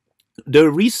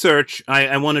 The research,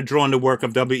 I want to draw on the work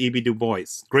of W.E.B. Du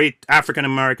Bois, great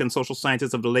African-American social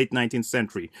scientist of the late 19th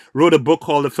century, wrote a book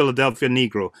called The Philadelphia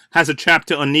Negro, has a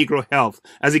chapter on Negro health.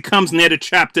 As he comes near the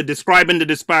chapter describing the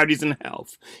disparities in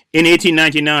health, in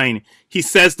 1899, he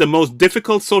says the most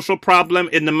difficult social problem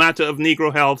in the matter of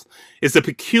Negro health is the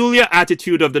peculiar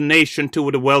attitude of the nation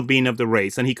toward the well-being of the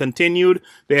race. And he continued,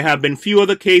 there have been few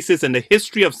other cases in the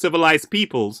history of civilized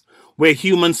peoples where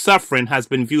human suffering has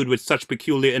been viewed with such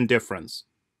peculiar indifference.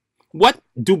 What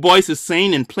Du Bois is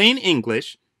saying in plain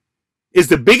English is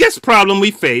the biggest problem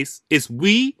we face is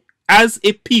we as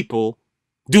a people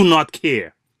do not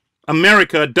care.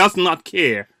 America does not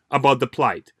care about the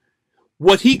plight.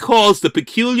 What he calls the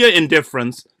peculiar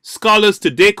indifference, scholars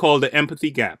today call the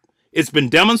empathy gap. It's been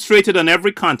demonstrated on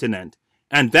every continent,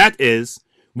 and that is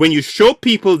when you show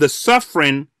people the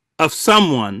suffering of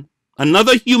someone,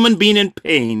 another human being in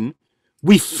pain,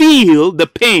 we feel the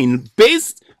pain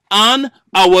based on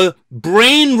our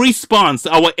brain response,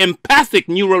 our empathic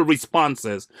neural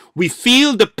responses. We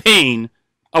feel the pain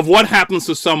of what happens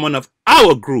to someone of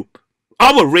our group,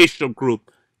 our racial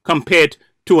group, compared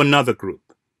to another group.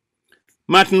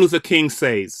 Martin Luther King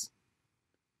says,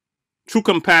 true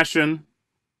compassion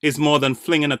is more than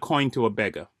flinging a coin to a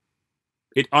beggar.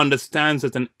 It understands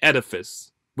that an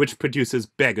edifice which produces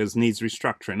beggars needs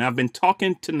restructuring. I've been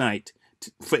talking tonight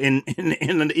in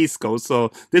the East Coast,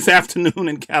 so this afternoon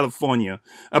in California,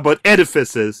 about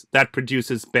edifices that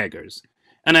produces beggars.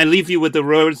 And I leave you with the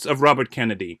words of Robert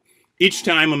Kennedy. Each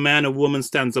time a man or woman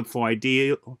stands up for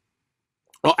ideal,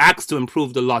 or acts to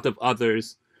improve the lot of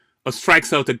others, or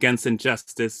strikes out against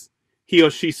injustice, he or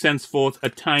she sends forth a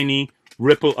tiny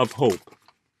ripple of hope.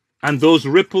 And those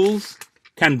ripples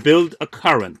can build a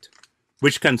current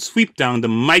which can sweep down the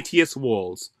mightiest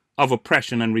walls of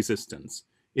oppression and resistance.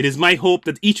 It is my hope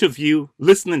that each of you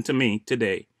listening to me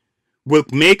today will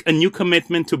make a new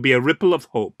commitment to be a ripple of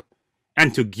hope.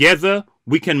 And together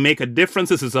we can make a difference.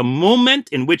 This is a moment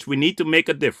in which we need to make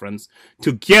a difference.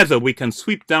 Together we can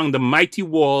sweep down the mighty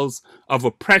walls of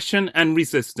oppression and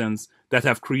resistance that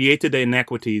have created the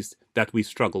inequities that we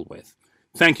struggle with.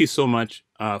 Thank you so much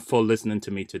for listening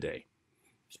to me today.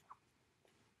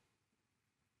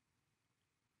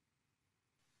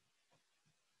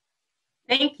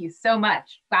 Thank you so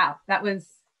much. Wow, that was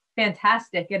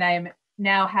fantastic. And I am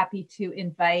now happy to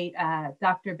invite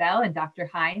Dr. Bell and Dr.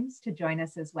 Hines to join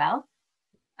us as well.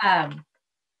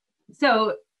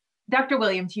 So Dr.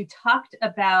 Williams, you talked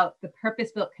about the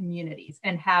purpose-built communities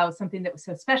and how something that was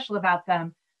so special about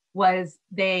them was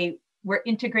they were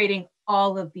integrating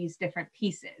all of these different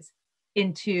pieces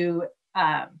into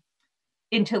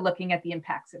looking at the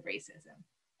impacts of racism.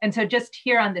 And so just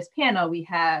here on this panel, we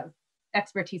have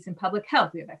expertise in public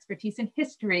health, we have expertise in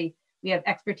history, we have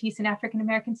expertise in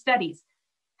African-American studies.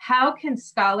 How can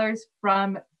scholars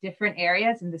from different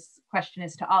areas, and this question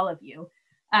is to all of you,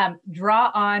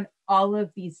 draw on all of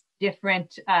these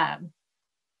different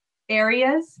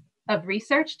areas of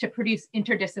research to produce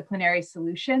interdisciplinary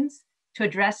solutions to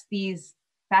address these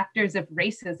factors of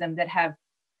racism that have,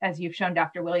 as you've shown,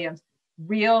 Dr. Williams,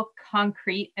 real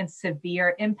concrete and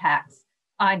severe impacts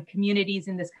on communities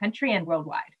in this country and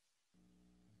worldwide?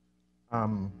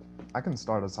 I can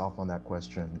start us off on that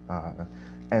question.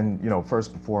 And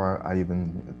first, before I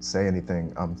even say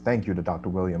anything, thank you to Dr.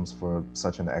 Williams for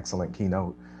such an excellent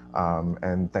keynote.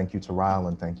 And thank you to RILE,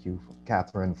 and thank you,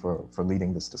 Caryn, for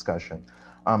leading this discussion.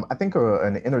 I think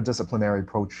an interdisciplinary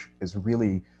approach is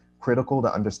really critical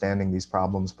to understanding these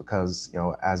problems because, you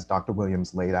know, as Dr.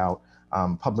 Williams laid out,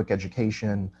 public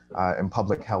education and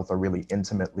public health are really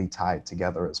intimately tied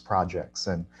together as projects.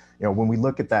 And, you know, when we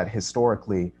look at that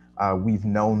historically, we've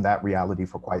known that reality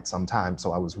for quite some time.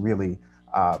 So I was really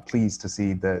pleased to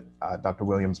see that Dr.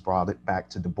 Williams brought it back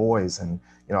to Du Bois. And,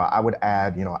 you know, I would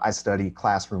add, you know, I study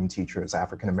classroom teachers,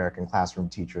 African-American classroom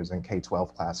teachers in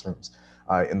K-12 classrooms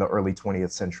in the early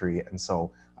 20th century. And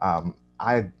so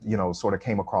I, you know, sort of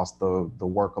came across the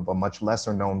work of a much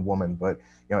lesser known woman, but,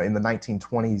 you know, in the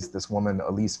 1920s, this woman,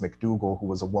 Elise McDougall, who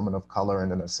was a woman of color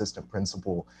and an assistant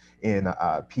principal in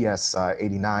PS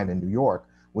 89 in New York,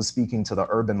 was speaking to the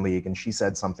Urban League, and she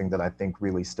said something that I think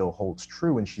really still holds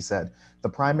true. And she said, the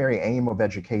primary aim of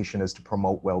education is to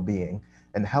promote well-being,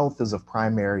 and health is of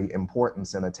primary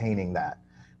importance in attaining that.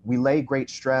 We lay great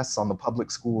stress on the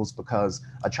public schools because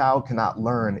a child cannot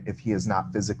learn if he is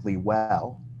not physically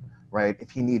well, right?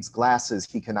 If he needs glasses,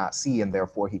 he cannot see, and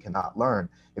therefore he cannot learn.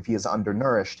 If he is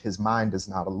undernourished, his mind is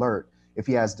not alert. If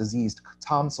he has diseased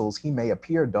tonsils, he may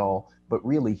appear dull, but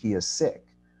really he is sick,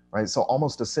 right? So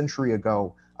almost a century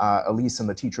ago, Elise and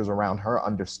the teachers around her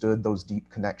understood those deep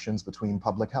connections between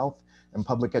public health and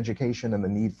public education and the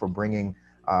need for bringing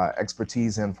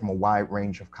expertise in from a wide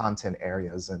range of content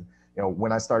areas. And, you know,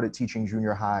 when I started teaching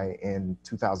junior high in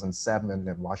 2007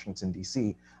 in Washington,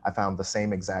 D.C., I found the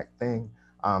same exact thing.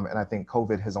 And I think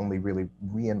COVID has only really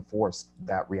reinforced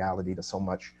that reality to so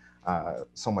much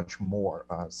more,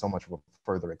 so much of a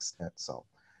further extent. So,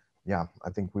 yeah, I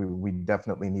think we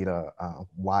definitely need a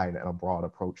wide and a broad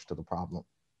approach to the problem.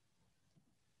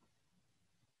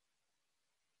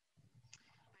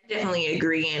 Definitely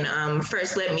agree. And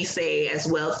first, let me say as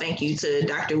well, thank you to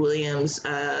Dr. Williams,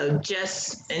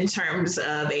 just in terms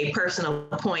of a personal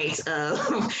point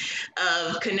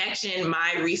of connection.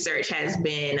 My research has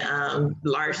been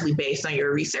largely based on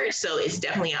your research. So it's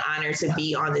definitely an honor to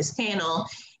be on this panel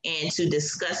and to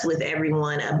discuss with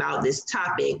everyone about this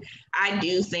topic. I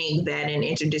do think that an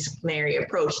interdisciplinary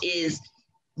approach is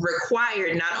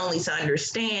required not only to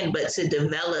understand, but to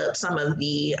develop some of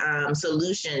the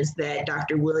solutions that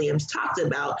Dr. Williams talked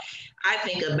about. I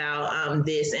think about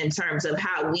this in terms of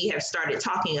how we have started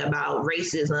talking about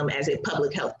racism as a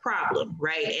public health problem,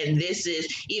 right? And this is,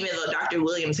 even though Dr.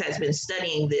 Williams has been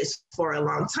studying this for a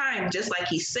long time, just like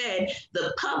he said,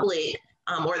 the public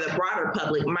or the broader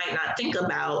public might not think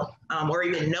about or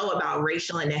even know about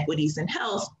racial inequities in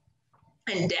health,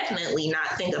 and definitely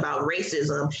not think about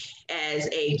racism as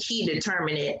a key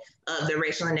determinant of the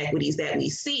racial inequities that we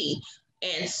see.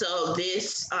 And so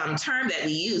this term that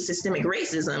we use, systemic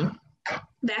racism,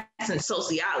 that's in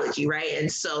sociology, right? And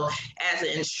so as an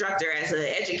instructor, as an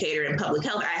educator in public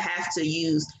health, I have to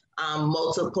use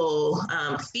multiple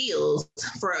fields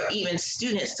for even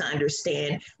students to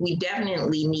understand. We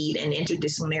definitely need an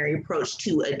interdisciplinary approach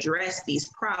to address these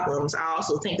problems. I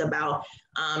also think about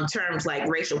terms like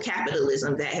racial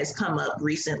capitalism that has come up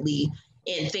recently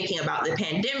in thinking about the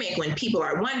pandemic, when people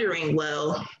are wondering,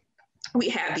 well, we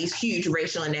have these huge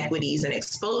racial inequities and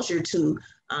exposure to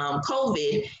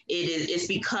COVID. It's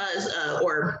because,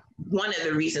 or one of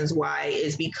the reasons why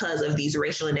is because of these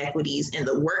racial inequities in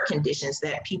the work conditions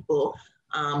that people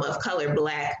of color,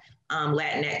 Black,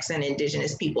 Latinx, and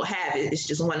Indigenous people have. It's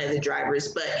just one of the drivers.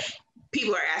 But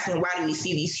people are asking, why do we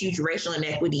see these huge racial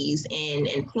inequities in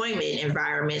employment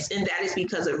environments? And that is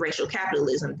because of racial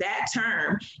capitalism. That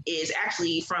term is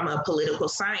actually from a political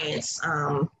science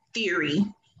theory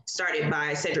started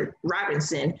by Cedric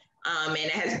Robinson, and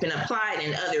it has been applied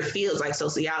in other fields like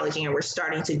sociology, and we're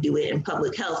starting to do it in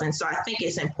public health. And so I think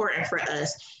it's important for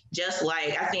us, just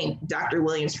like I think Dr.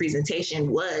 Williams'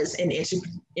 presentation was an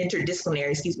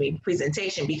interdisciplinary,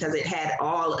 presentation, because it had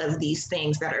all of these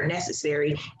things that are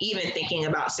necessary. Even thinking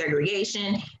about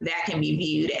segregation, that can be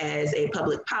viewed as a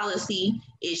public policy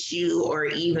issue, or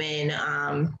even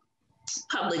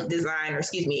public design, or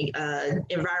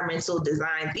environmental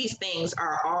design. These things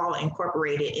are all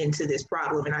incorporated into this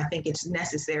problem. And I think it's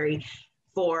necessary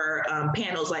for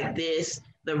panels like this,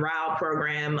 the RILE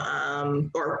program,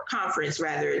 or conference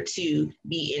rather, to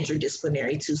be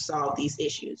interdisciplinary to solve these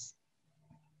issues.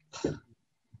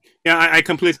 Yeah, I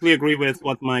completely agree with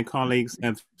what my colleagues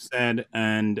have said.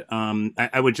 And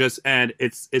I would just add,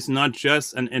 it's not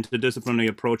just an interdisciplinary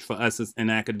approach for us in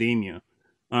academia.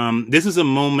 This is a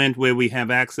moment where we have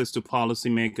access to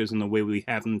policymakers in a way we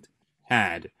haven't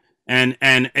had. And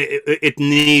it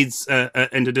needs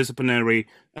interdisciplinary,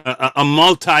 a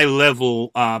multi-level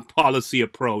policy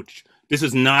approach. This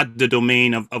is not the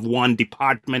domain of one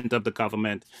department of the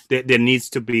government. There needs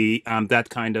to be that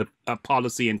kind of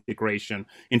policy integration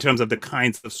in terms of the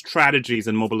kinds of strategies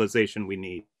and mobilization we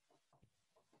need.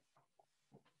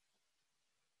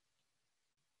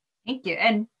 Thank you.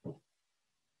 And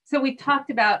so we talked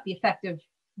about the effect of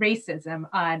racism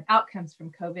on outcomes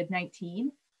from COVID-19.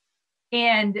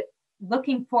 And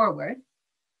looking forward,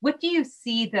 what do you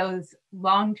see those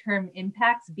long-term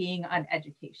impacts being on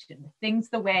education? Things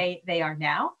the way they are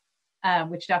now,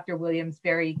 which Dr. Williams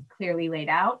very clearly laid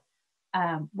out.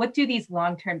 What do these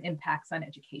long-term impacts on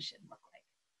education look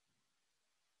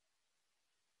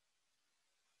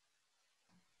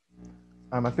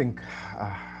like?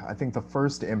 I think the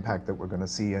first impact that we're going to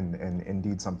see, and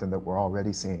indeed something that we're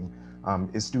already seeing,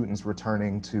 is students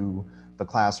returning to the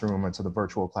classroom or to the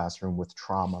virtual classroom with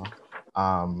trauma.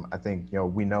 I think,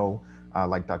 we know,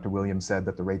 like Dr. Williams said,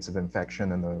 that the rates of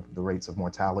infection and the rates of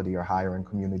mortality are higher in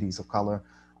communities of color.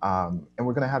 And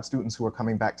we're going to have students who are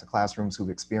coming back to classrooms who've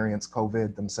experienced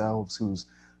COVID themselves, whose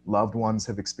loved ones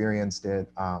have experienced it,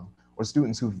 or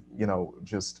students who've,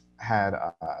 just had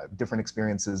different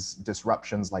experiences,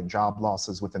 disruptions like job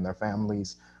losses within their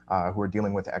families, who are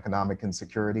dealing with economic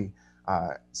insecurity.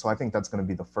 So I think that's going to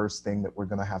be the first thing that we're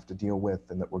going to have to deal with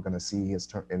and that we're going to see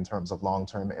in terms of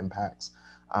long-term impacts.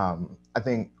 I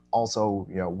think also,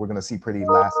 we're going to see pretty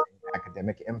lasting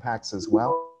academic impacts as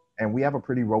well. And we have a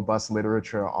pretty robust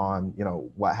literature on,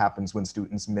 what happens when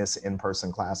students miss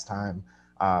in-person class time,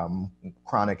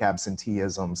 chronic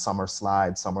absenteeism, summer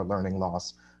slide, summer learning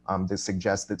loss. This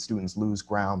suggests that students lose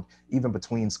ground even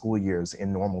between school years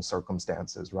in normal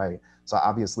circumstances, right? So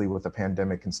obviously with the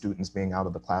pandemic and students being out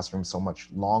of the classroom so much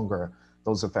longer,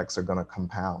 those effects are going to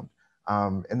compound.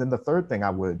 And then the third thing I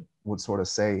would sort of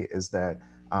say is that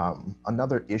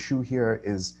another issue here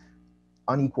is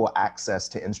unequal access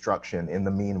to instruction in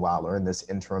the meanwhile, or in this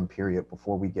interim period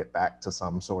before we get back to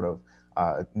some sort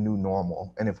of new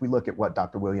normal. And if we look at what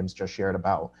Dr. Williams just shared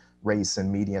about race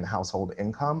and median household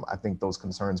income, I think those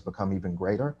concerns become even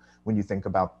greater when you think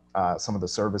about some of the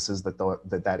services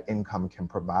that income can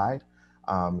provide.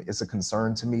 It's a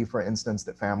concern to me, for instance,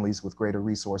 that families with greater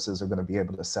resources are going to be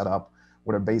able to set up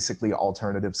what are basically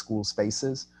alternative school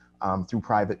spaces through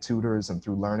private tutors and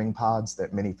through learning pods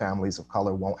that many families of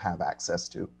color won't have access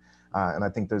to. And I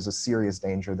think there's a serious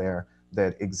danger there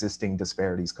that existing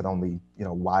disparities could only,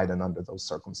 widen under those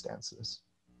circumstances.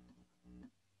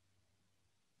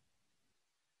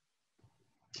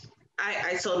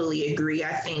 I totally agree.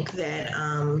 I think that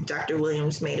Dr.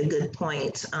 Williams made a good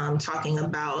point talking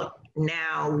about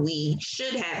now we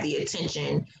should have the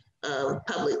attention of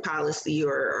public policy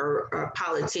or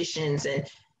politicians and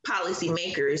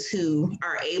policymakers who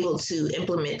are able to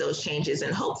implement those changes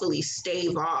and hopefully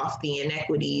stave off the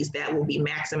inequities that will be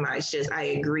maximized. I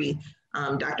agree,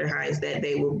 Dr. Hines, that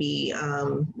they will be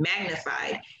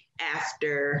magnified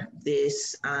after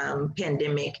this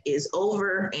pandemic is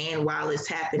over. And while it's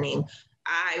happening,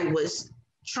 I was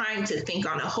trying to think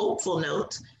on a hopeful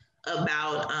note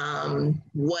about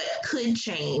what could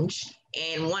change.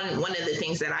 And one of the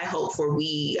things that I hope for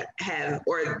we have,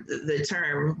 or the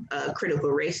term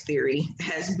critical race theory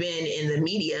has been in the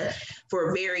media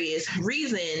for various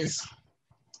reasons.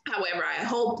 However, I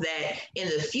hope that in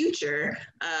the future,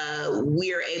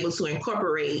 we are able to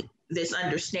incorporate this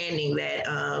understanding that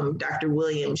Dr.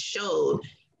 Williams showed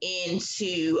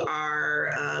into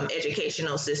our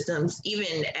educational systems,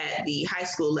 even at the high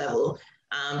school level,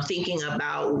 thinking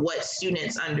about what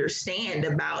students understand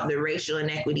about the racial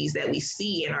inequities that we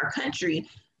see in our country,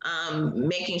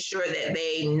 making sure that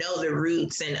they know the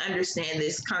roots and understand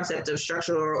this concept of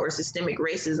structural or systemic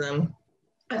racism,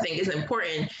 I think is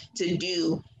important to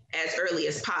do as early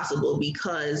as possible,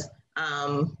 because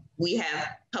we have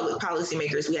public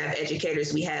policymakers, we have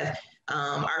educators, we have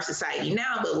our society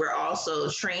now, but we're also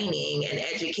training and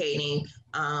educating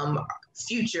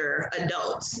future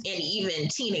adults, and even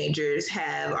teenagers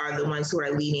are the ones who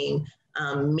are leading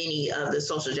many of the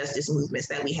social justice movements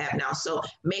that we have now. So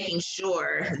making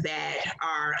sure that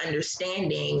our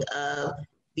understanding of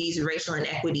these racial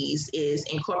inequities is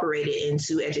incorporated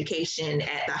into education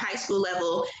at the high school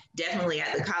level, definitely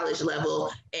at the college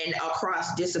level, and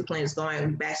across disciplines,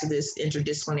 going back to this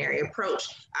interdisciplinary approach.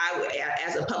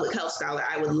 As a public health scholar,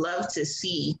 I would love to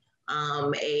see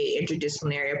a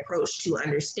interdisciplinary approach to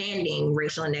understanding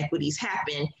racial inequities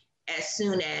happen as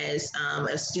soon as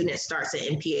a student starts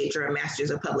an MPH or a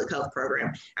Master's of Public Health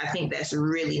program. I think that's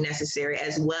really necessary,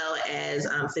 as well as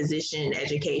physician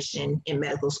education in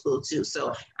medical school too.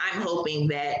 So I'm hoping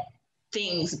that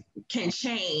things can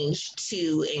change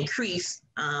to increase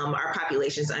our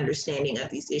population's understanding of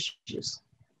these issues.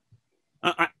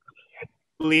 I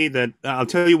believe that I'll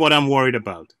tell you what I'm worried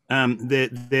about.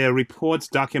 The reports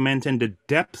documenting the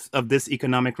depth of this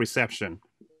economic recession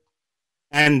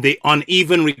and the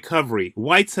uneven recovery.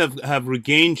 Whites have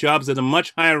regained jobs at a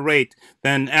much higher rate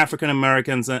than African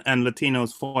Americans and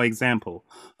Latinos, for example.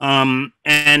 And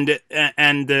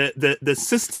the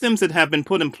systems that have been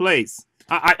put in place.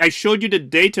 I showed you the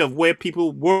data of where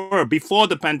people were before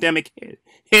the pandemic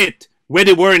hit, where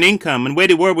they were in income and where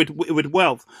they were with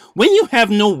wealth. When you have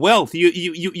no wealth,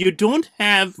 you don't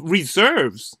have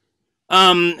reserves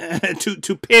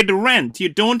to pay the rent. You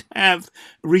don't have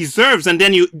reserves, and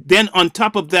then on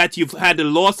top of that, you've had the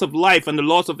loss of life and the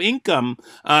loss of income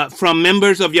from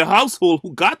members of your household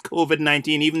who got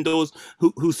COVID-19, even those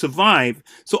who survive.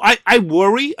 So I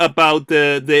worry about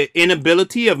the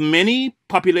inability of many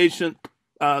population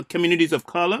communities of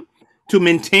color to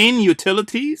maintain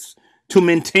utilities, to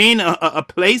maintain a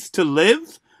place to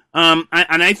live. And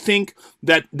I think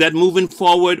that moving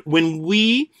forward, when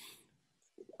we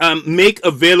make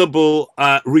available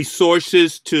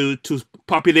resources to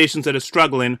populations that are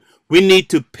struggling, we need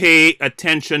to pay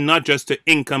attention not just to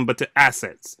income, but to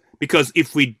assets. Because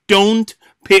if we don't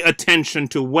pay attention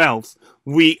to wealth,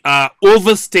 we are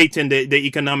overstating the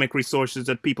economic resources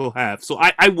that people have. So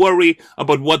I worry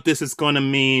about what this is going to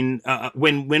mean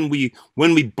when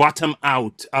we bottom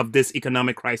out of this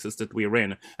economic crisis that we're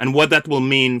in, and what that will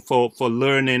mean for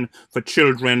learning, for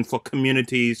children, for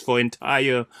communities, for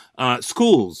entire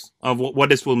schools, of what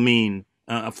this will mean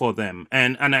for them.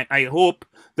 And I hope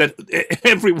that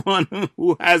everyone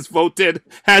who has voted.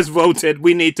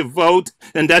 We need to vote,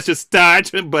 and that's just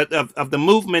start. But of the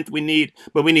movement, we need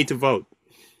to vote.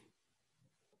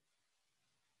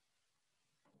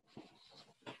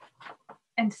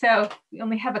 And so we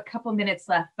only have a couple minutes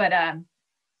left, but I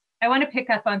want to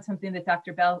pick up on something that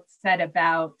Dr. Bell said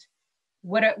about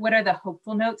what are the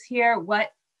hopeful notes here.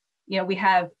 We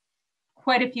have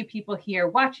quite a few people here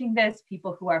watching this,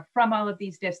 people who are from all of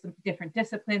these different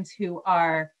disciplines who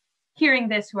are hearing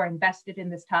this, who are invested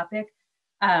in this topic.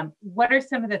 What are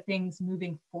some of the things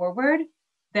moving forward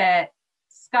that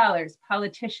scholars,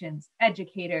 politicians,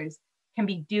 educators can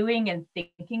be doing and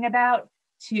thinking about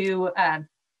to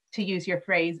use your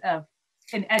phrase of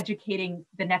in educating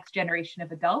the next generation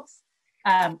of adults?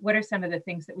 What are some of the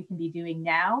things that we can be doing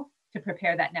now to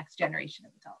prepare that next generation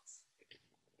of adults?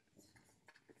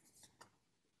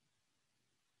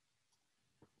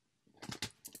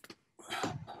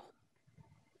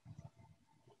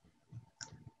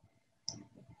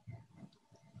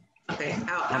 Okay,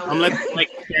 I'm letting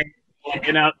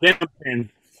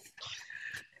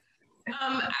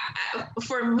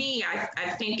for me, I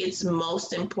think it's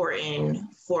most important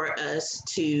for us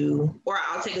to, or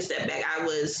I'll take a step back.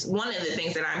 One of the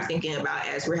things that I'm thinking about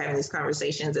as we're having these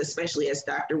conversations, especially as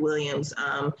Dr. Williams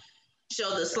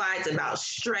showed the slides about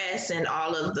stress and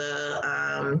all of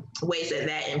the ways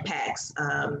that impacts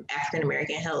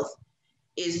African-American health,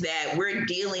 is that we're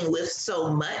dealing with so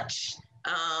much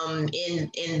in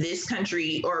this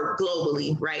country or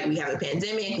globally, right? We have a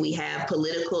pandemic, we have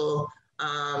political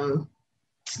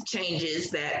changes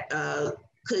that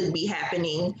could be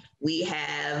happening. We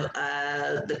have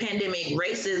the pandemic,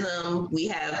 racism, we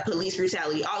have police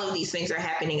brutality, all of these things are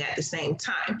happening at the same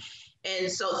time.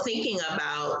 And so thinking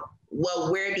about,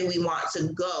 well, where do we want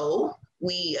to go?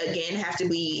 We, again, have to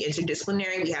be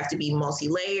interdisciplinary. We have to be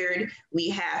multi-layered. We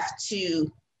have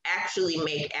to actually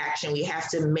make action. We have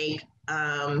to make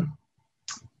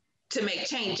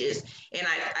changes. And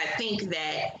I think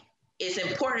that it's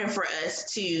important for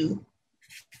us to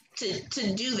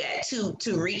do that,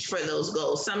 to reach for those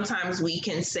goals. Sometimes we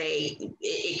can say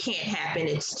it can't happen,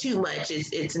 it's too much,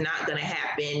 it's not going to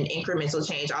happen, incremental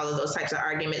change, all of those types of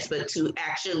arguments, but to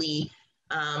actually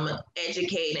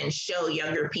educate and show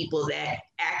younger people that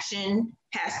action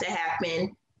has to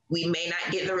happen. We may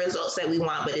not get the results that we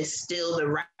want, but it's still the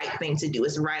right thing to do.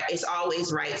 It's right. It's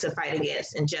always right to fight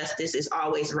against injustice. It's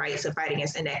always right to fight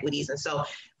against inequities. And so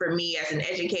for me as an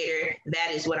educator,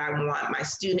 that is what I want my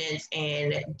students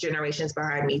and generations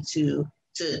behind me to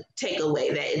take away,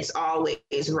 that it's always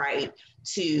right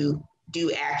to do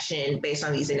action based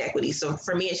on these inequities. So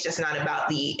for me, it's just not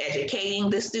about educating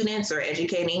the students or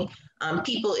educating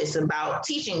people. It's about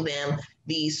teaching them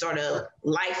these sort of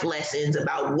life lessons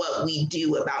about what we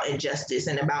do about injustice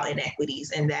and about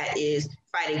inequities, and that is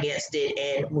fight against it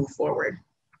and move forward.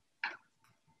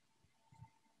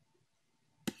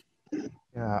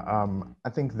 Yeah, I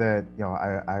think that,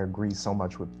 I agree so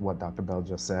much with what Dr. Bell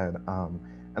just said.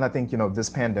 And I think, this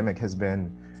pandemic has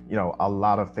been, a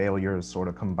lot of failures sort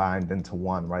of combined into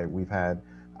one, right? We've had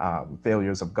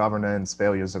failures of governance,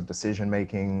 failures of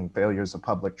decision-making, failures of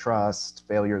public trust,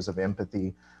 failures of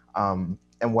empathy.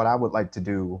 And what I would like to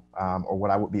do, or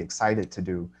what I would be excited to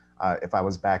do if I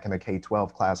was back in a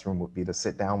K-12 classroom, would be to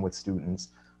sit down with students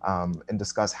and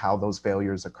discuss how those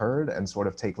failures occurred and sort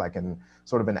of take like an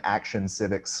action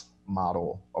civics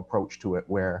model approach to it,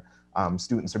 where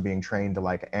students are being trained to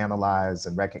like analyze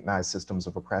and recognize systems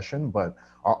of oppression, but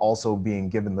are also being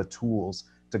given the tools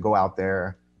to go out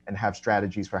there and have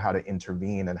strategies for how to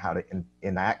intervene and how to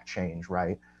enact change,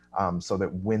 right? So that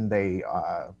when they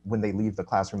leave the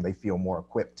classroom, they feel more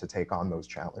equipped to take on those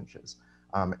challenges.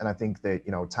 And I think that,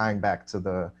 you know, tying back to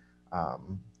the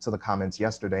comments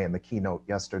yesterday and the keynote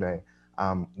yesterday,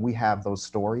 we have those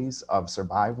stories of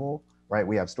survival, right?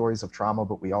 We have stories of trauma,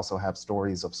 but we also have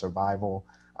stories of survival,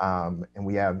 and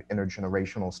we have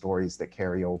intergenerational stories that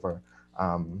carry over,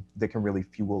 that can really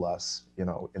fuel us, you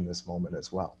know, in this moment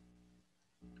as well.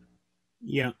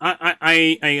 Yeah,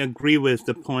 I agree with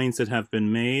the points that have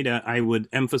been made. I would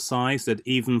emphasize that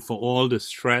even for all the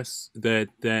stress that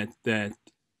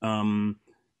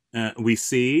we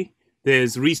see,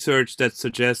 there's research that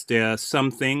suggests there are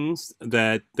some things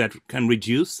that can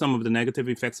reduce some of the negative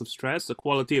effects of stress. The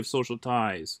quality of social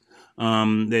ties.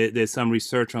 There's some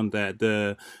research on that.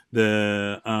 The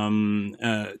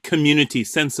community,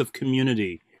 sense of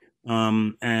community.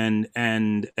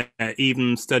 And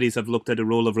even studies have looked at the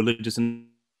role of religious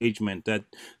engagement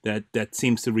that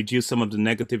seems to reduce some of the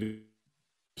negative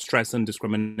stress and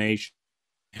discrimination.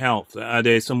 Health.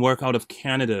 There's some work out of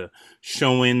Canada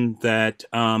showing that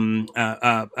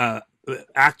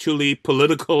actually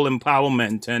political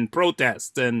empowerment and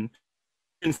protest and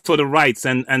for the rights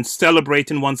and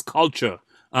celebrating one's culture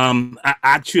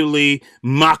actually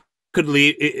markedly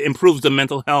improves the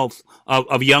mental health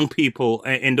of young people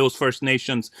in those First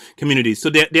Nations communities. So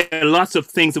there are lots of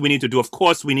things that we need to do. Of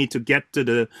course, we need to get to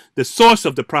the source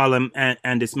of the problem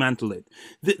and dismantle it.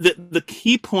 The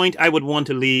key point I would want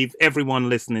to leave everyone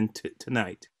listening to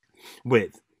tonight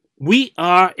with, we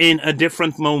are in a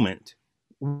different moment.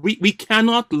 We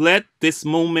cannot let this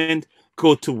moment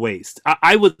go to waste.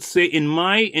 I would say in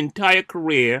my entire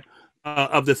career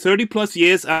of the 30 plus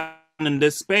years I'm in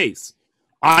this space,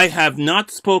 I have not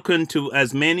spoken to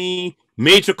as many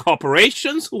major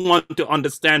corporations who want to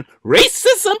understand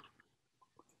racism.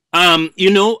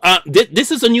 This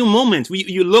is a new moment.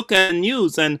 You look at the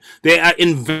news and there are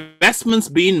investments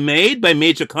being made by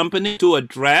major companies to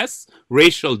address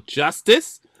racial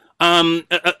justice.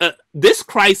 This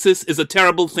crisis is a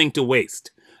terrible thing to waste.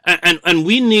 And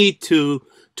we need to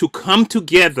come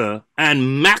together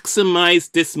and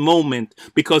maximize this moment,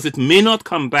 because it may not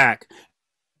come back.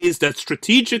 Is that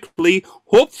strategically,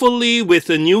 hopefully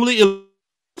with a newly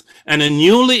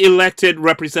elected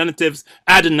representatives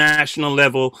at the national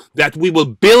level, that we will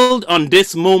build on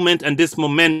this moment and this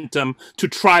momentum to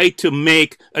try to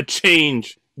make a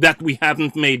change that we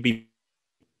haven't made before.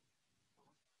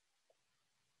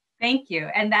 Thank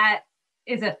you. And that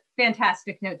is a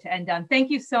fantastic note to end on. Thank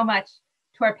you so much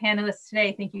to our panelists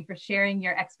today. Thank you for sharing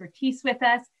your expertise with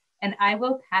us. And I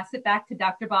will pass it back to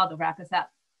Dr. Ball to wrap us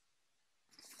up.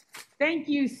 Thank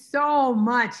you so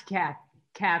much,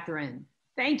 Catherine.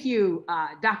 Thank you,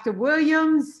 Dr.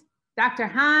 Williams, Dr.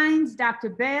 Hines, Dr.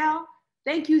 Bell.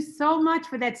 Thank you so much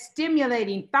for that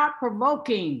stimulating,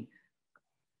 thought-provoking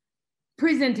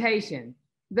presentation.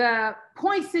 The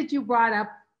points that you brought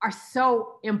up are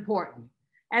so important.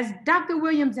 As Dr.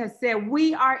 Williams has said,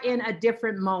 we are in a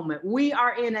different moment. We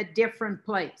are in a different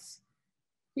place.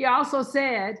 He also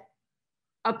said,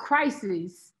 a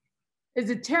crisis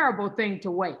is a terrible thing to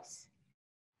waste.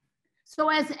 So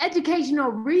as educational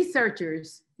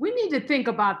researchers, we need to think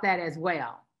about that as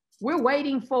well. We're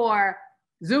waiting for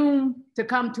Zoom to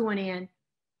come to an end.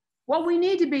 What we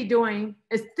need to be doing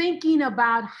is thinking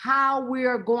about how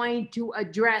we're going to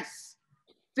address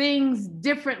things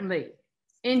differently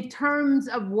in terms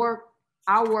of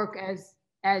our work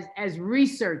as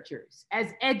researchers,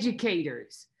 as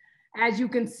educators. As you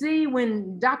can see,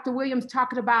 when Dr. Williams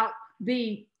talking about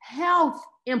the health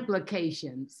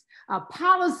implications,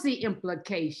 policy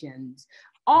implications,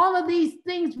 all of these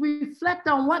things reflect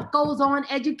on what goes on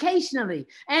educationally.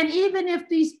 And even if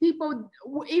these people,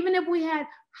 even if we had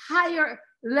higher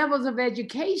levels of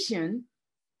education,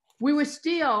 we were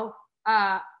still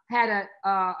had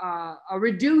a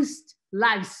reduced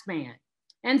lifespan.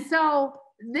 And so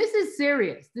this is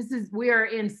serious. We are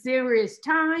in serious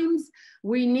times.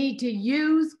 We need to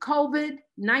use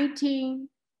COVID-19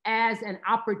 as an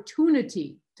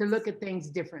opportunity to look at things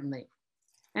differently.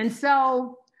 And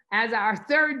so as our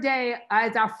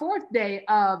fourth day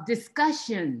of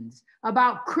discussions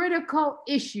about critical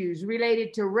issues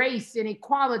related to race,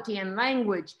 inequality, and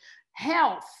language,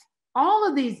 health, all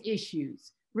of these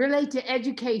issues relate to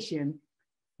education,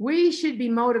 we should be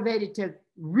motivated to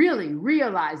really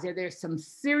realize that there's some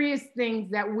serious things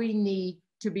that we need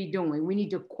to be doing. We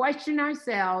need to question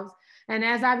ourselves. And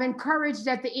as I've encouraged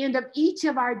at the end of each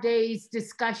of our day's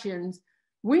discussions,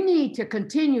 we need to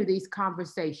continue these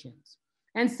conversations.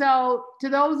 And so to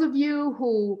those of you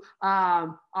who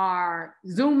are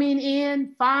Zooming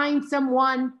in, find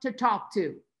someone to talk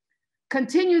to.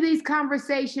 Continue these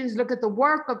conversations, look at the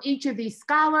work of each of these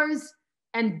scholars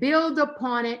and build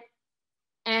upon it,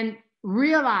 and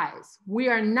realize we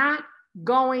are not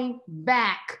going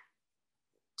back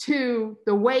to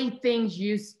the way things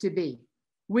used to be.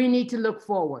 We need to look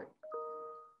forward,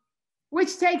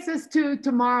 which takes us to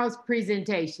tomorrow's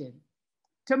presentation.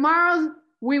 Tomorrow,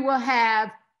 we will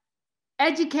have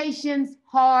education's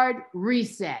hard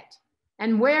reset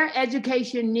and where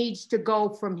education needs to go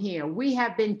from here. We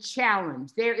have been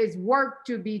challenged. There is work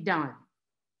to be done.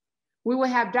 We will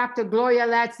have Dr. Gloria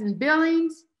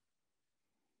Latson-Billings,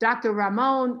 Dr.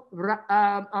 Ramon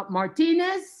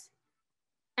Martinez,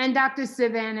 and Dr.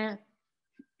 Savannah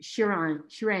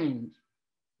Schrange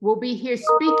will be here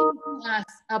speaking to us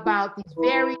about these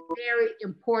very, very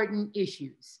important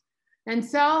issues. And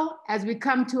so as we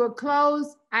come to a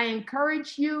close, I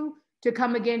encourage you to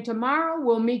come again tomorrow.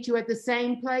 We'll meet you at the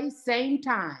same place, same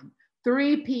time,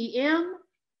 3 p.m.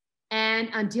 And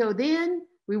until then,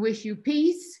 we wish you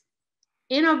peace,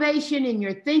 innovation in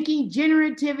your thinking,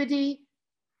 generativity,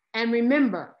 and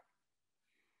remember,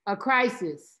 a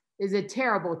crisis is a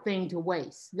terrible thing to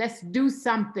waste. Let's do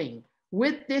something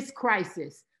with this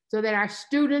crisis so that our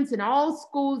students in all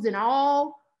schools and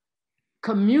all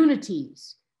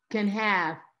communities can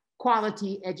have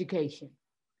quality education.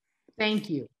 Thank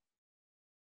you.